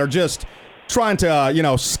people that are just trying to,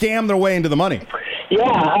 scam their way into the money.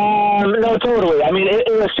 Yeah, no, totally.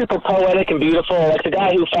 It was super poetic and beautiful. Like the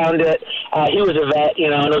guy who found it, he was a vet,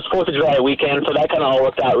 and it was 4th of July weekend, so that kind of all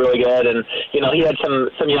worked out really good. And, he had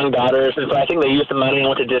some young daughters, and so I think they used the money and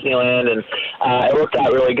went to Disneyland, and it worked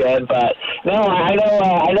out really good. But, no, I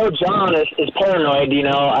know John is paranoid,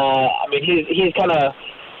 he's kind of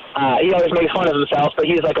he always makes fun of himself, but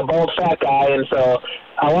he's like a bald, fat guy, and so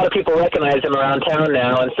a lot of people recognize him around town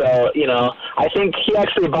now. And so, I think he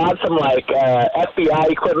actually bought some like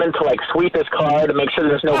FBI equipment to like sweep his car to make sure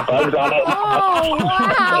there's no bugs on it. Oh,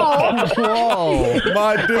 wow. Whoa,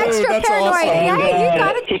 my dude, Extra that's paranoid. awesome. Yeah, you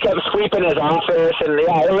got it. He kept sweeping his office, and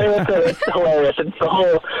it's hilarious. It's the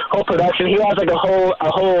whole production. He has like a whole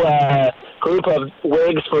group of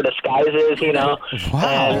wigs for disguises, and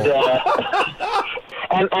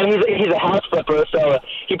he's a house flipper, so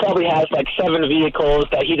he probably has like 7 vehicles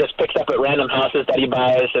that he just picks up at random houses that he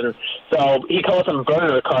buys, and so he calls them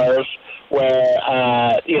burner cars, where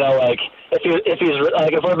like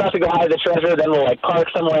if we're about to go hide the treasure, then we'll like park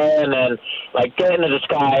somewhere and then like get in a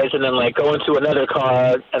disguise and then like go into another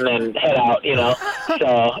car and then head out,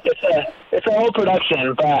 So it's a whole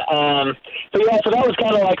production, but so that was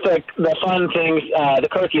kind of like the fun things, the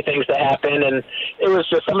quirky things that happened, and it was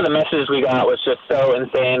just some of the messages we got was just so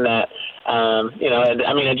insane that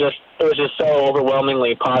it was just so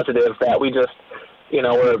overwhelmingly positive that we just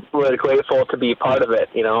we're grateful to be part of it.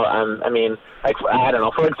 Like, I don't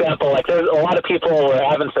know, for example, like there's a lot of people were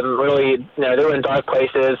having some really, they were in dark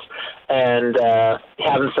places and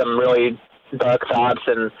having some really dark thoughts,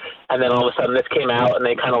 and then all of a sudden this came out and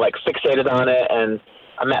they kind of like fixated on it, and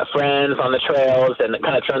I met friends on the trails and it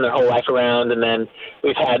kind of turned their whole life around. And then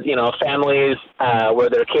we've had, families where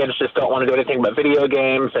their kids just don't want to do anything but video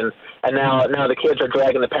games. And now the kids are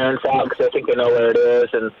dragging the parents out because they think they know where it is.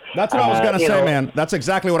 And that's what I was going to say, man. That's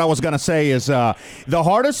exactly what I was going to say is the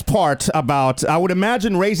hardest part about, I would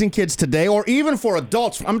imagine, raising kids today, or even for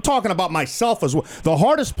adults, I'm talking about myself as well. The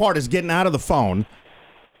hardest part is getting out of the phone.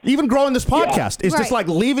 Even growing this podcast, it's just like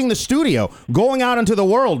leaving the studio, going out into the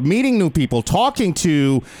world, meeting new people, talking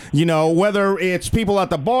to, whether it's people at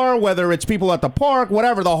the bar, whether it's people at the park,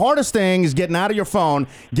 whatever. The hardest thing is getting out of your phone,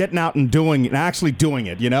 getting out and doing it, and actually doing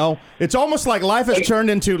it, It's almost like life has turned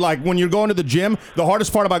into like when you're going to the gym, the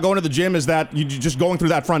hardest part about going to the gym is that you're just going through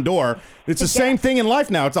that front door. It's the same thing in life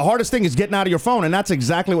now. It's the hardest thing is getting out of your phone, and that's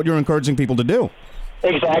exactly what you're encouraging people to do.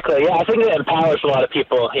 Exactly. Yeah, I think it empowers a lot of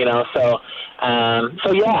people, So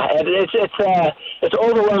yeah, it's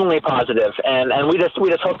overwhelmingly positive, and we just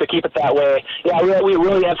hope to keep it that way. Yeah, we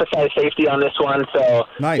really emphasize safety on this one. So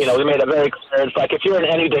nice. We made it very clear. It's like if you're in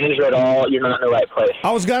any danger at all, you're not in the right place.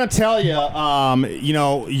 I was gonna tell you,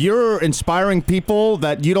 you're inspiring people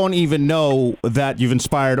that you don't even know that you've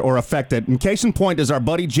inspired or affected. And case in point is our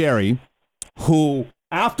buddy Jerry, who,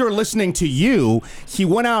 after listening to you, he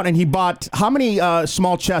went out and he bought, how many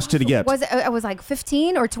small chests did he get? It was like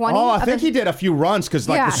 15 or 20? Oh, I think he did a few runs because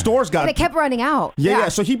the stores got... And it kept running out. Yeah.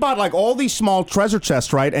 So he bought like all these small treasure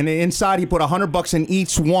chests, right? And inside he put $100 in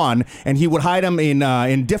each one, and he would hide them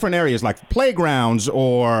in different areas like playgrounds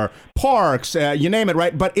or parks, you name it,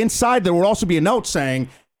 right? But inside there would also be a note saying...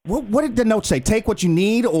 What did the note say? Take what you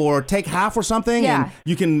need or take half or something and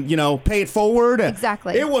you can, pay it forward.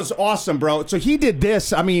 Exactly. It was awesome, bro. So he did this,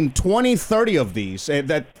 20, 30 of these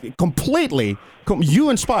that completely, you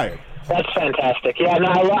inspired. That's fantastic. Yeah, no,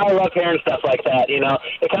 I love hearing stuff like that, It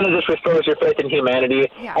kind of just restores your faith in humanity.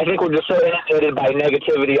 Yeah. I think we're just so inundated by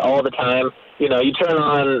negativity all the time. You turn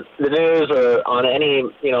on the news or on any,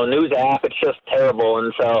 news app, it's just terrible.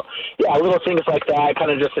 And so, yeah, little things like that kind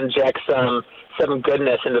of just inject some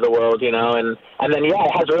goodness into the world, and then, it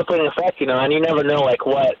has a rippling effect, and you never know, like,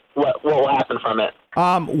 what will happen from it.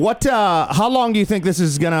 How long do you think this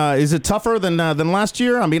is is it tougher than last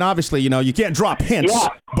year? I mean, obviously, you can't drop hints,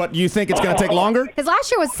 but you think it's going to take longer? Because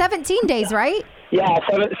last year was 17 days, right? Yeah,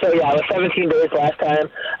 it was 17 days last time.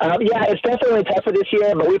 It's definitely tougher this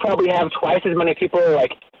year, but we probably have twice as many people,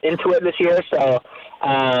 like, into it this year, so,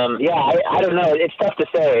 I don't know. It's tough to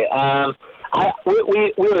say.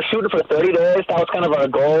 We were shooting for 30 days. That was kind of our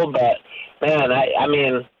goal, but man, I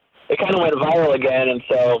mean, it kind of went viral again, and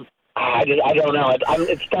so I don't know.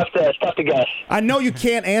 It's tough to guess. I know you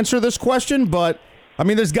can't answer this question, but I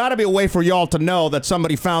mean, there's got to be a way for y'all to know that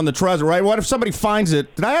somebody found the treasure, right? What if somebody finds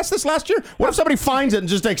it? Did I ask this last year? What if somebody finds it and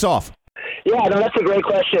just takes off? Yeah, no, that's a great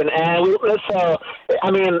question. And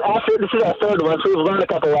after this is our third one, so we've learned a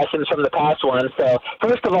couple lessons from the past one. So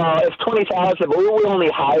first of all, it's 20,000, but we only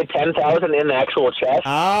hide 10,000 in the actual chest.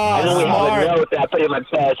 And then we have a note that pretty much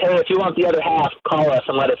says, "Hey, if you want the other half, call us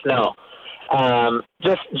and let us know."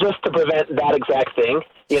 Just to prevent that exact thing,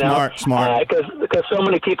 Smart. Because so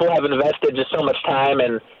many people have invested just so much time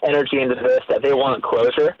and energy into this that they want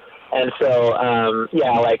closure, and so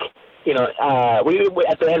we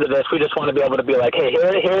at the end of this, we just want to be able to be like, hey,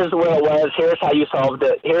 here's where it was, here's how you solved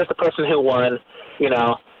it, here's the person who won,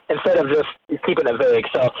 instead of just keeping it vague.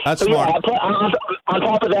 That's smart. On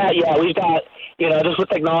top of that, we've got, just with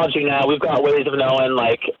technology now, we've got ways of knowing,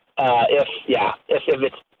 like, if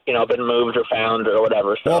it's been moved or found or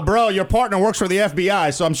whatever. So. Well, bro, your partner works for the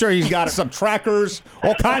FBI, so I'm sure he's got some trackers,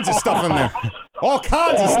 all kinds of stuff in there. All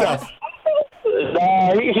kinds of stuff.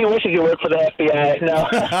 He wishes he worked for the FBI. No,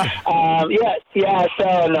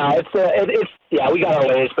 So no, it's we got our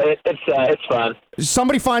ways, but it's fun.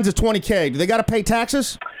 Somebody finds a $20K. Do they got to pay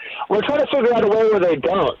taxes? We're trying to figure out a way where they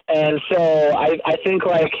don't, and so I think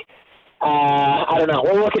I don't know.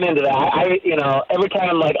 We're looking into that. Every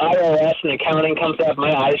time like IRS and accounting comes up,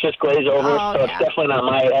 my eyes just glaze over. So it's definitely not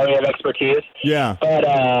my area of expertise. Yeah. But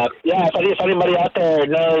if anybody out there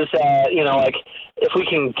knows, if we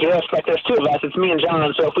can gift, like there's two of us, it's me and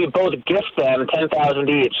John. So if we both gift them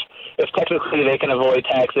 $10,000 each, if technically they can avoid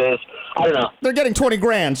taxes, I don't know. They're getting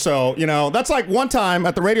 $20,000, so that's like one time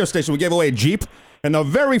at the radio station we gave away a Jeep. And the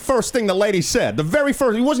very first thing the lady said, he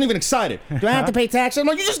wasn't even excited. Do I have to pay taxes? I'm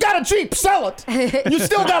like, you just got a Jeep, sell it. You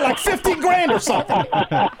still got like $50,000 or something.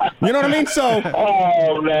 You know what I mean? So.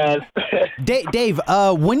 Oh man. Dave,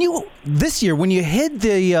 when you hid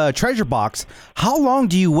the treasure box, how long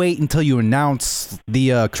do you wait until you announce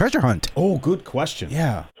the treasure hunt? Oh, good question.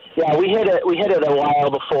 Yeah. Yeah, we hit it a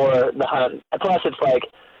while before the hunt. Plus, it's like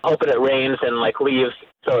hoping it rains and like leaves.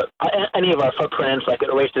 So any of our footprints, like it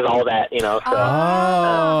erases all that, So.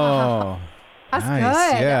 Oh. That's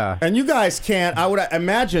nice, good. Yeah. And you guys can't, I would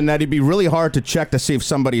imagine that it'd be really hard to check to see if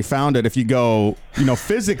somebody found it. If you go,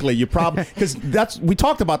 physically, you probably, because we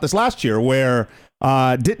talked about this last year where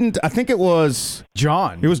I think it was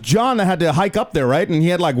John. It was John that had to hike up there, right? And he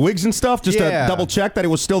had like wigs and stuff just to double check that it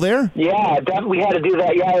was still there? Yeah, we had to do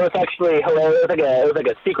that. Yeah, it was actually hilarious. It was like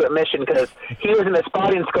a secret mission because he was in the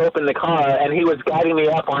spotting scope in the car and he was guiding me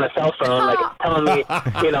up on a cell phone, like telling me,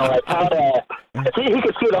 like how to. He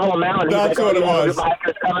could see the whole mountain. That's what it was.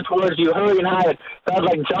 Hikers coming towards you, hurry and hide. So I was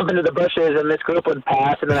like jump into the bushes and this group would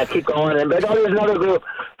pass and then I'd keep going and be like, oh, there's another group.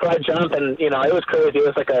 So I'd jump and, it was crazy. It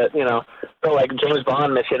was like a, like James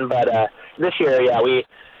Bond mission. But this year, we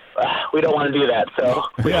don't want to do that. So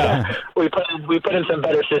we put in some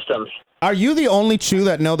better systems. Are you the only two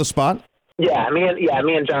that know the spot? Yeah, me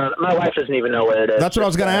and John. My wife doesn't even know where it is. That's what I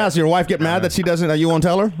was going to ask. Your wife get mad that you won't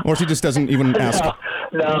tell her, or she just doesn't even ask?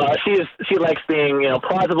 No, she likes being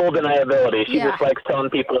plausible deniability. She just likes telling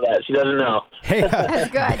people that she doesn't know. Hey, that's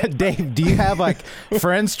good. Dave, do you have like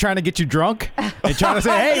friends trying to get you drunk and trying to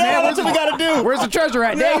say, "Hey, man, what's we got to do? Where's the treasure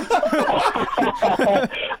at, Dave?"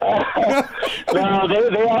 No,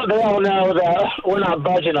 they all know that we're not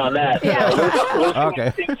budging on that. Yeah.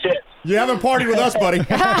 Okay. You haven't partied with us, buddy.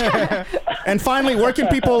 And finally, where can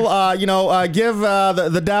people, give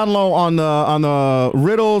the down low on the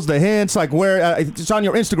riddles, the hints, like where it's on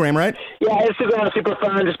your Instagram, right? Yeah, Instagram is super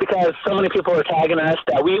fun just because so many people are tagging us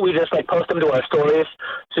that we just like post them to our stories,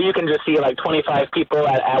 so you can just see like 25 people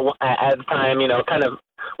at a time, kind of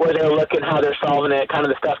where they're looking, how they're solving it, kind of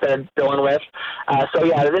the stuff they're dealing with. So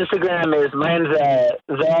yeah, the Instagram is mine's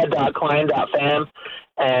the.cline.fam.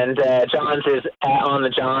 And John's is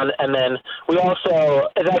 @OnTheJohn. And then we also,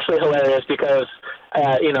 it's actually hilarious because,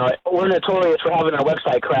 we're notorious for having our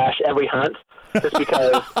website crash every hunt. Just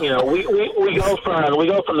because, we go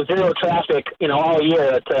from zero traffic, all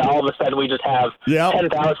year to all of a sudden we just have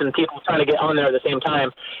 10,000 people trying to get on there at the same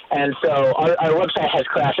time. And so our website has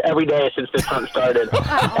crashed every day since this hunt started.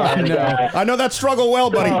 I know that struggle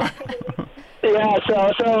well, buddy. Yeah,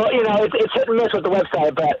 so it's hit and miss with the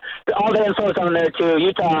website, but all the info is on there too,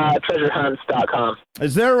 UtahTreasureHunts.com.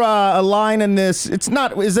 Is there a line in this? It's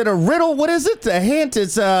not. Is it a riddle? What is it? A hint?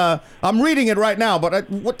 It's I'm reading it right now, but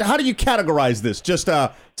how do you categorize this? Just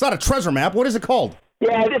it's not a treasure map. What is it called?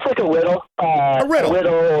 Yeah, it's like a riddle. A riddle. A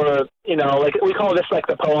riddle, or like we call this like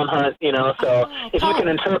the poem hunt. So if you can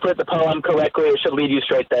interpret the poem correctly, it should lead you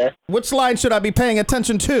straight there. Which line should I be paying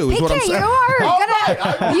attention to? Is what I'm saying.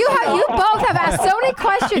 You both have asked so many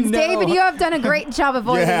questions, Dave, and you have done a great job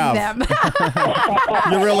avoiding them.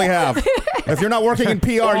 You really have. If you're not working in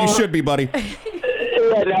PR, you should be, buddy.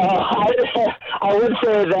 Yeah, no, I would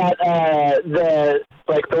say that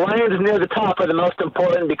the lines near the top are the most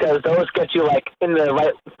important because those get you like in the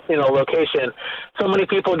right location. So many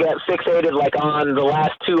people get fixated like on the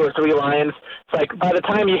last 2 or 3 lines. It's like by the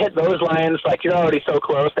time you hit those lines, like you're already so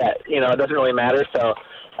close that it doesn't really matter. So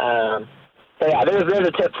yeah, there's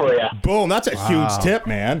a tip for you. Boom, that's a huge tip,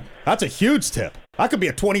 man. That's a huge tip. That could be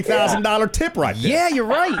a $20,000 tip right there. Yeah, you're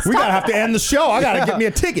right. We gotta have to end the show. I gotta get me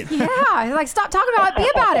a ticket. Yeah, like stop talking about it, be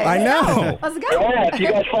about it. I know. Let's go. Yeah, if you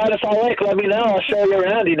guys fly to Salt Lake, let me know. I'll show you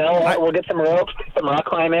around. We'll get some ropes, some rock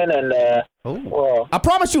climbing, and I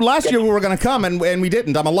promised you last year we were gonna come, and we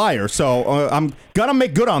didn't. I'm a liar, so I'm gonna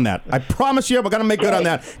make good on that. I promise you, we're gonna make good on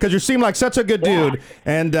that because you seem like such a good dude,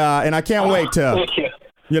 and I can't wait to. Thank you.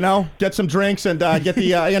 You know, get some drinks and get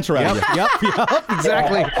the answer out of you. Yep,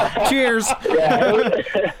 exactly. Cheers.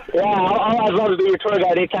 I'd love to be your tour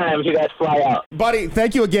guide anytime if you guys fly out. Buddy,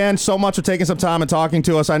 thank you again so much for taking some time and talking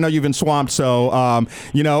to us. I know you've been swamped, so,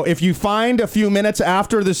 if you find a few minutes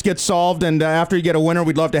after this gets solved and after you get a winner,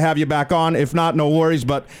 we'd love to have you back on. If not, no worries,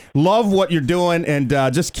 but love what you're doing, and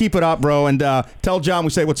just keep it up, bro, and tell John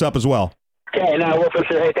we say what's up as well. Okay, no, well, for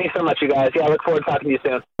sure. Hey, thanks so much, you guys. Yeah, I look forward to talking to you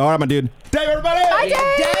soon. All right, my dude. Dave, everybody! Bye,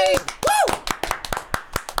 Dave! Woo!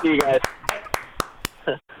 See you guys.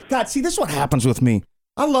 God, see, this is what happens with me.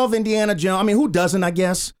 I love Indiana Jones. I mean, who doesn't, I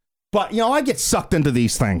guess? But, I get sucked into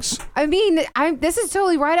these things. I mean, this is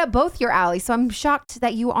totally right up both your alley, so I'm shocked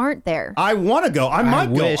that you aren't there. I want to go. I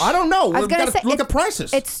might go. I don't know. We've got to look at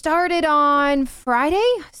prices. It started on Friday,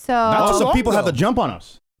 so... Not so people have to jump on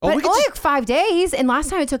us. But it only took 5 days, and last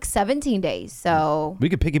time it took 17 days, so... We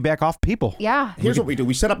could piggyback off people. Yeah. Here's what we do.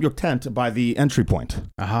 We set up your tent by the entry point.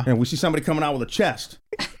 And we see somebody coming out with a chest.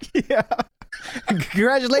 Yeah.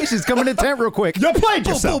 Congratulations, coming to tent real quick. You played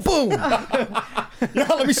yourself. Boom, boom, Yeah,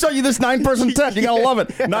 let me show you this 9-person tent. You're going to love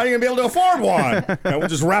it. Now you're going to be able to afford one. And we'll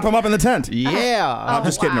just wrap them up in the tent. Yeah. I'm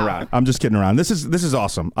just kidding around. I'm just kidding around. This is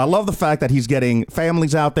awesome. I love the fact that he's getting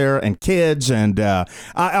families out there and kids. And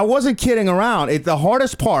I wasn't kidding around. The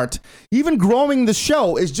hardest part, even growing the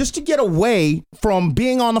show, is just to get away from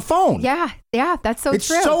being on the phone. Yeah, that's so true. It's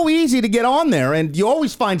so easy to get on there, and you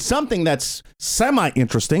always find something that's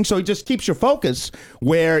semi-interesting, so it just keeps your focus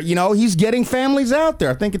where, he's getting families out there.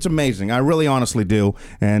 I think it's amazing. I really honestly do.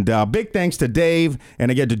 And big thanks to Dave,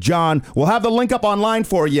 and again to John. We'll have the link up online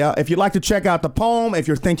for you if you'd like to check out the poem, if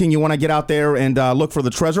you're thinking you want to get out there and look for the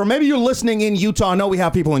treasure. Or maybe you're listening in Utah. I know we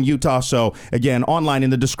have people in Utah, so again, online in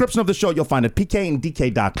the description of the show, you'll find it at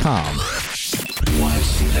pkandk.com.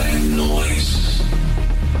 What's that noise?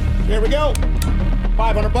 Here we go.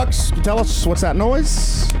 $500. You tell us what's that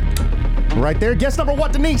noise? Right there. Guess number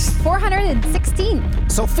what, Denise? 416.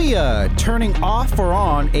 Sophia, turning off or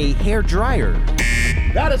on a hair dryer.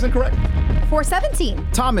 That isn't correct. 417.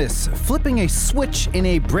 Thomas, flipping a switch in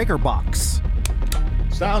a breaker box.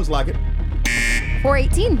 Sounds like it.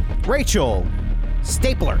 418. Rachel,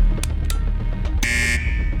 stapler.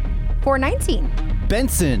 419.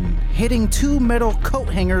 Benson, hitting two metal coat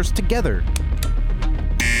hangers together.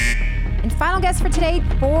 And final guess for today,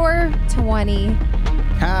 420.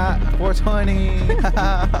 420.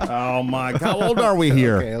 Oh my God! How old are we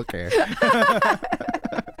here? Okay.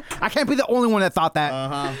 I can't be the only one that thought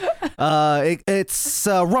that. It's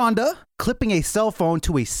Rhonda clipping a cell phone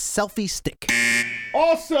to a selfie stick.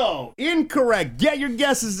 Also incorrect. Get your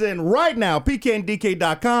guesses in right now.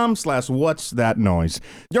 pkandk.com/what's that noise.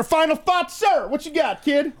 Your final thoughts, sir. What you got,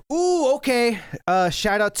 kid? Ooh, okay.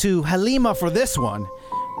 Shout out to Halima for this one.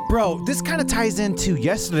 Bro, this kind of ties into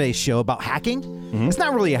yesterday's show about hacking. Mm-hmm. It's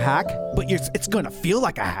not really a hack, but it's going to feel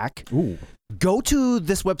like a hack. Ooh. Go to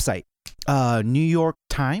this website, New York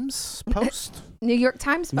Times Post. New York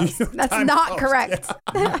Times Post. That's Times not Post, correct.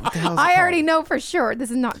 I already know for sure.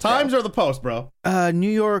 This is not Times true. or the Post, bro?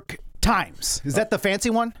 New York Times. Is that the fancy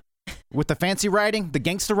one? With the fancy writing? The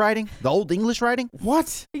gangster writing? The old English writing?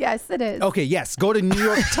 What? Yes, it is. Okay, yes. Go to New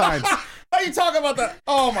York Times. How are you talking about that?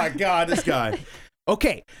 Oh my God, this guy.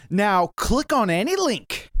 Okay, now click on any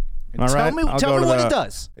link. All right. Tell me what it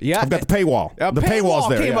does. Yeah, I've got the paywall. The paywall's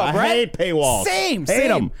there. Came up, right? I hate paywalls. Same. Hate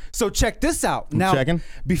them. So check this out. I'm Now, checking.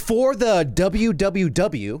 before the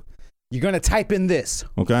www, you're going to type in this.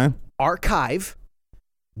 Okay.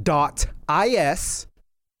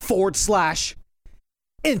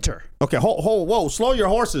 archive.is/enter. Okay, whoa, slow your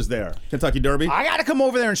horses there, Kentucky Derby. I got to come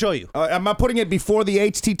over there and show you. Am I putting it before the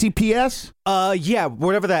HTTPS? Yeah,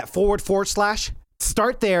 whatever that /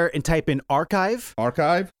 start there and type in archive.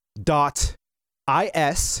 Archive.is/.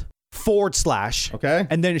 Okay.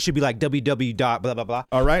 And then it should be like www. blah, blah, blah.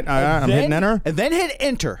 All right. I'm hitting enter. And then hit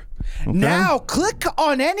enter. Okay. Now click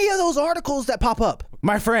on any of those articles that pop up.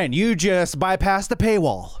 My friend, you just bypassed the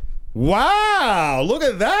paywall. Wow, look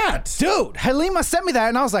at that. Dude, Halima sent me that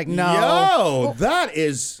and I was like, no. Yo, that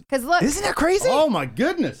is... Because look... Isn't that crazy? Oh, my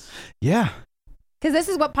goodness. Yeah. Because this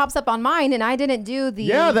is what pops up on mine, and I didn't do the...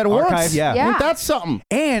 Yeah, that works. Archive, yeah. Yeah. Ain't that something?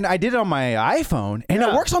 And I did it on my iPhone, and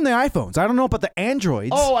it works on the iPhones. I don't know about the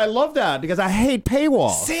Androids. Oh, I love that, because I hate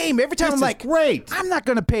paywalls. Same. Every time This I'm is like, great. I'm not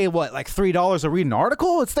going to pay, like $3 to read an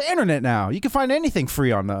article? It's the internet now. You can find anything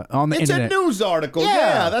free on the internet. It's a news article.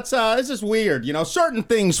 Yeah, that's it's just weird. Certain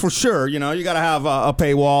things for sure. You got to have a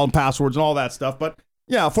paywall and passwords and all that stuff. But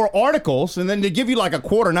yeah, for articles, and then they give you like a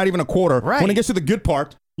quarter, not even a quarter. Right. When it gets to the good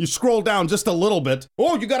part, you scroll down just a little bit.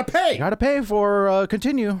 Oh, you got to pay. You got to pay for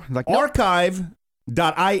continue. Like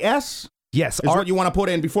Archive.is/enter. Yes. Is what you want to put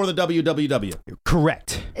in before the www.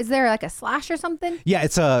 Correct. Is there like a slash or something? Yeah,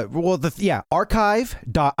 it's archive.is/.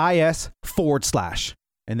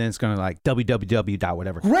 And then it's going to like www.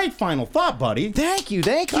 whatever. Great final thought, buddy. Thank you.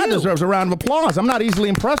 That deserves a round of applause. I'm not easily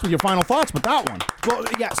impressed with your final thoughts, but that one. Well,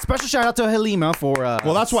 yeah, special shout out to Halima for...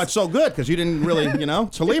 well, that's why it's so good, because you didn't really,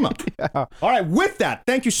 it's Halima. Yeah. All right, with that,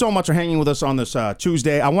 thank you so much for hanging with us on this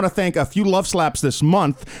Tuesday. I want to thank a few love slaps this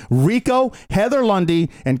month. Rico, Heather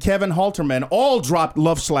Lundy, and Kevin Halterman all dropped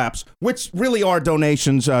love slaps, which really are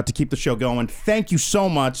donations to keep the show going. Thank you so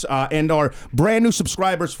much. And our brand new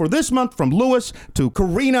subscribers for this month, from Lewis to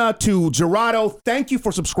Karina to Gerardo, thank you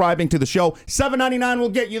for subscribing to the show. $7.99 will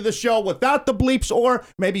get you the show without the bleeps, or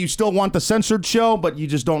maybe you still want the censored show, but you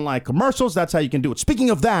just don't like commercials. That's how you can do it.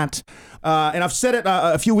 Speaking of that, and I've said it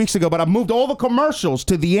a few weeks ago, but I've moved all the commercials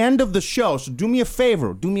to the end of the show. So do me a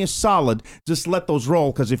favor, do me a solid, just let those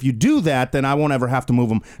roll, because if you do that, then I won't ever have to move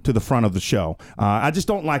them to the front of the show. I just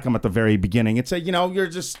don't like them at the very beginning. It's you're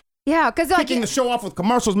just... Yeah, because like kicking the show off with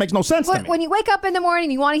commercials makes no sense to me. When you wake up in the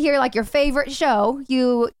morning, you want to hear like your favorite show.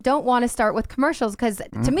 You don't want to start with commercials, because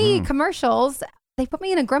to me, commercials, they put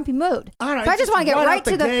me in a grumpy mood. All right, so I just want to get right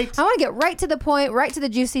to the. gate. I want to get right to the point, right to the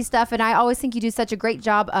juicy stuff. And I always think you do such a great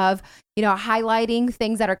job of highlighting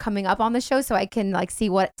things that are coming up on the show, so I can like see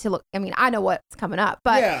what to look. I mean, I know what's coming up,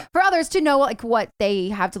 but for others to know like what they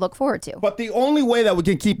have to look forward to. But the only way that we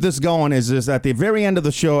can keep this going is at the very end of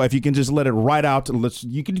the show, if you can just let it ride out.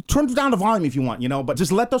 You can turn down the volume if you want, but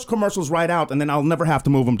just let those commercials ride out, and then I'll never have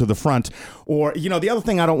to move them to the front. Or the other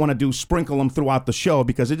thing I don't want to do is sprinkle them throughout the show,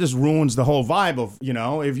 because it just ruins the whole vibe of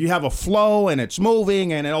if you have a flow and it's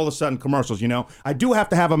moving and then all of a sudden commercials. I do have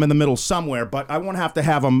to have them in the middle somewhere, but I won't have to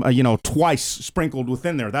have them twice sprinkled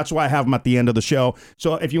within there. That's why I have them at the end of the show.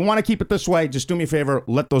 So if you want to keep it this way, just do me a favor,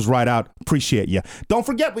 let those ride out. Appreciate you. Don't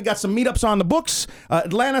forget, we got some meetups on the books.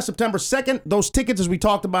 Atlanta, September 2nd. Those tickets, as we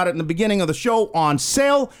talked about it in the beginning of the show, on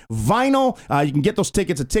sale. Vinyl. You can get those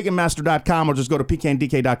tickets at Ticketmaster.com, or just go to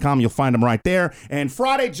pkndk.com. You'll find them right there. And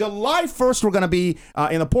Friday, July 1st, we're going to be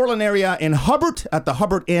in the Portland area in Hubbard at the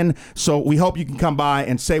Hubbard Inn. So we hope you can come by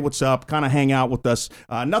and say what's up, kind of hang out with us.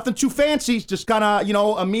 Nothing too fancy, just kind of,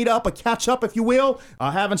 a meet up, a catch up, if you will,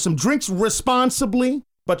 having some drinks responsibly,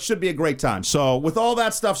 but should be a great time. So with all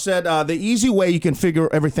that stuff said, the easy way you can figure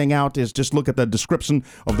everything out is just look at the description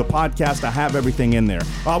of the podcast. I have everything in there.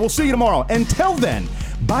 We'll see you tomorrow. Until then,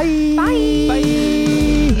 bye. Bye. Bye.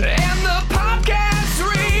 And the podcast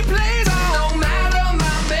replays no matter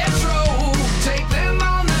my metro. Take them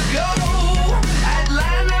on the go.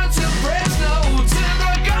 Atlanta to Fresno to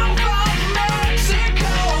the Gulf of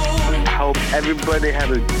Mexico. I hope everybody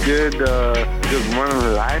had a good run of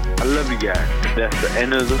life. I love you guys. That's the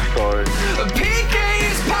end of the story.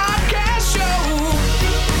 PK's Podcast Show.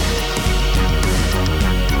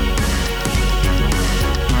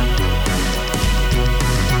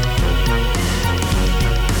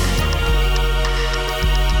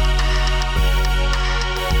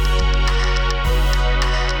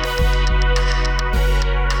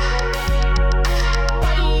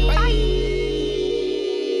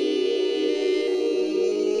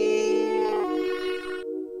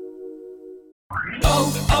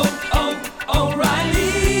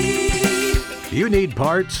 You need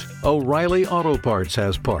parts? O'Reilly Auto Parts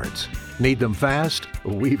has parts. Need them fast?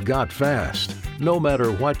 We've got fast. No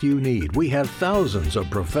matter what you need, we have thousands of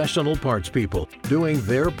professional parts people doing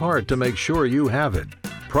their part to make sure you have it.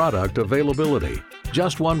 Product availability.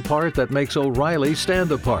 Just one part that makes O'Reilly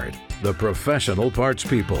stand apart. The professional parts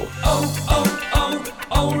people.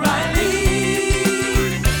 O'Reilly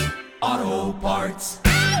Auto Parts.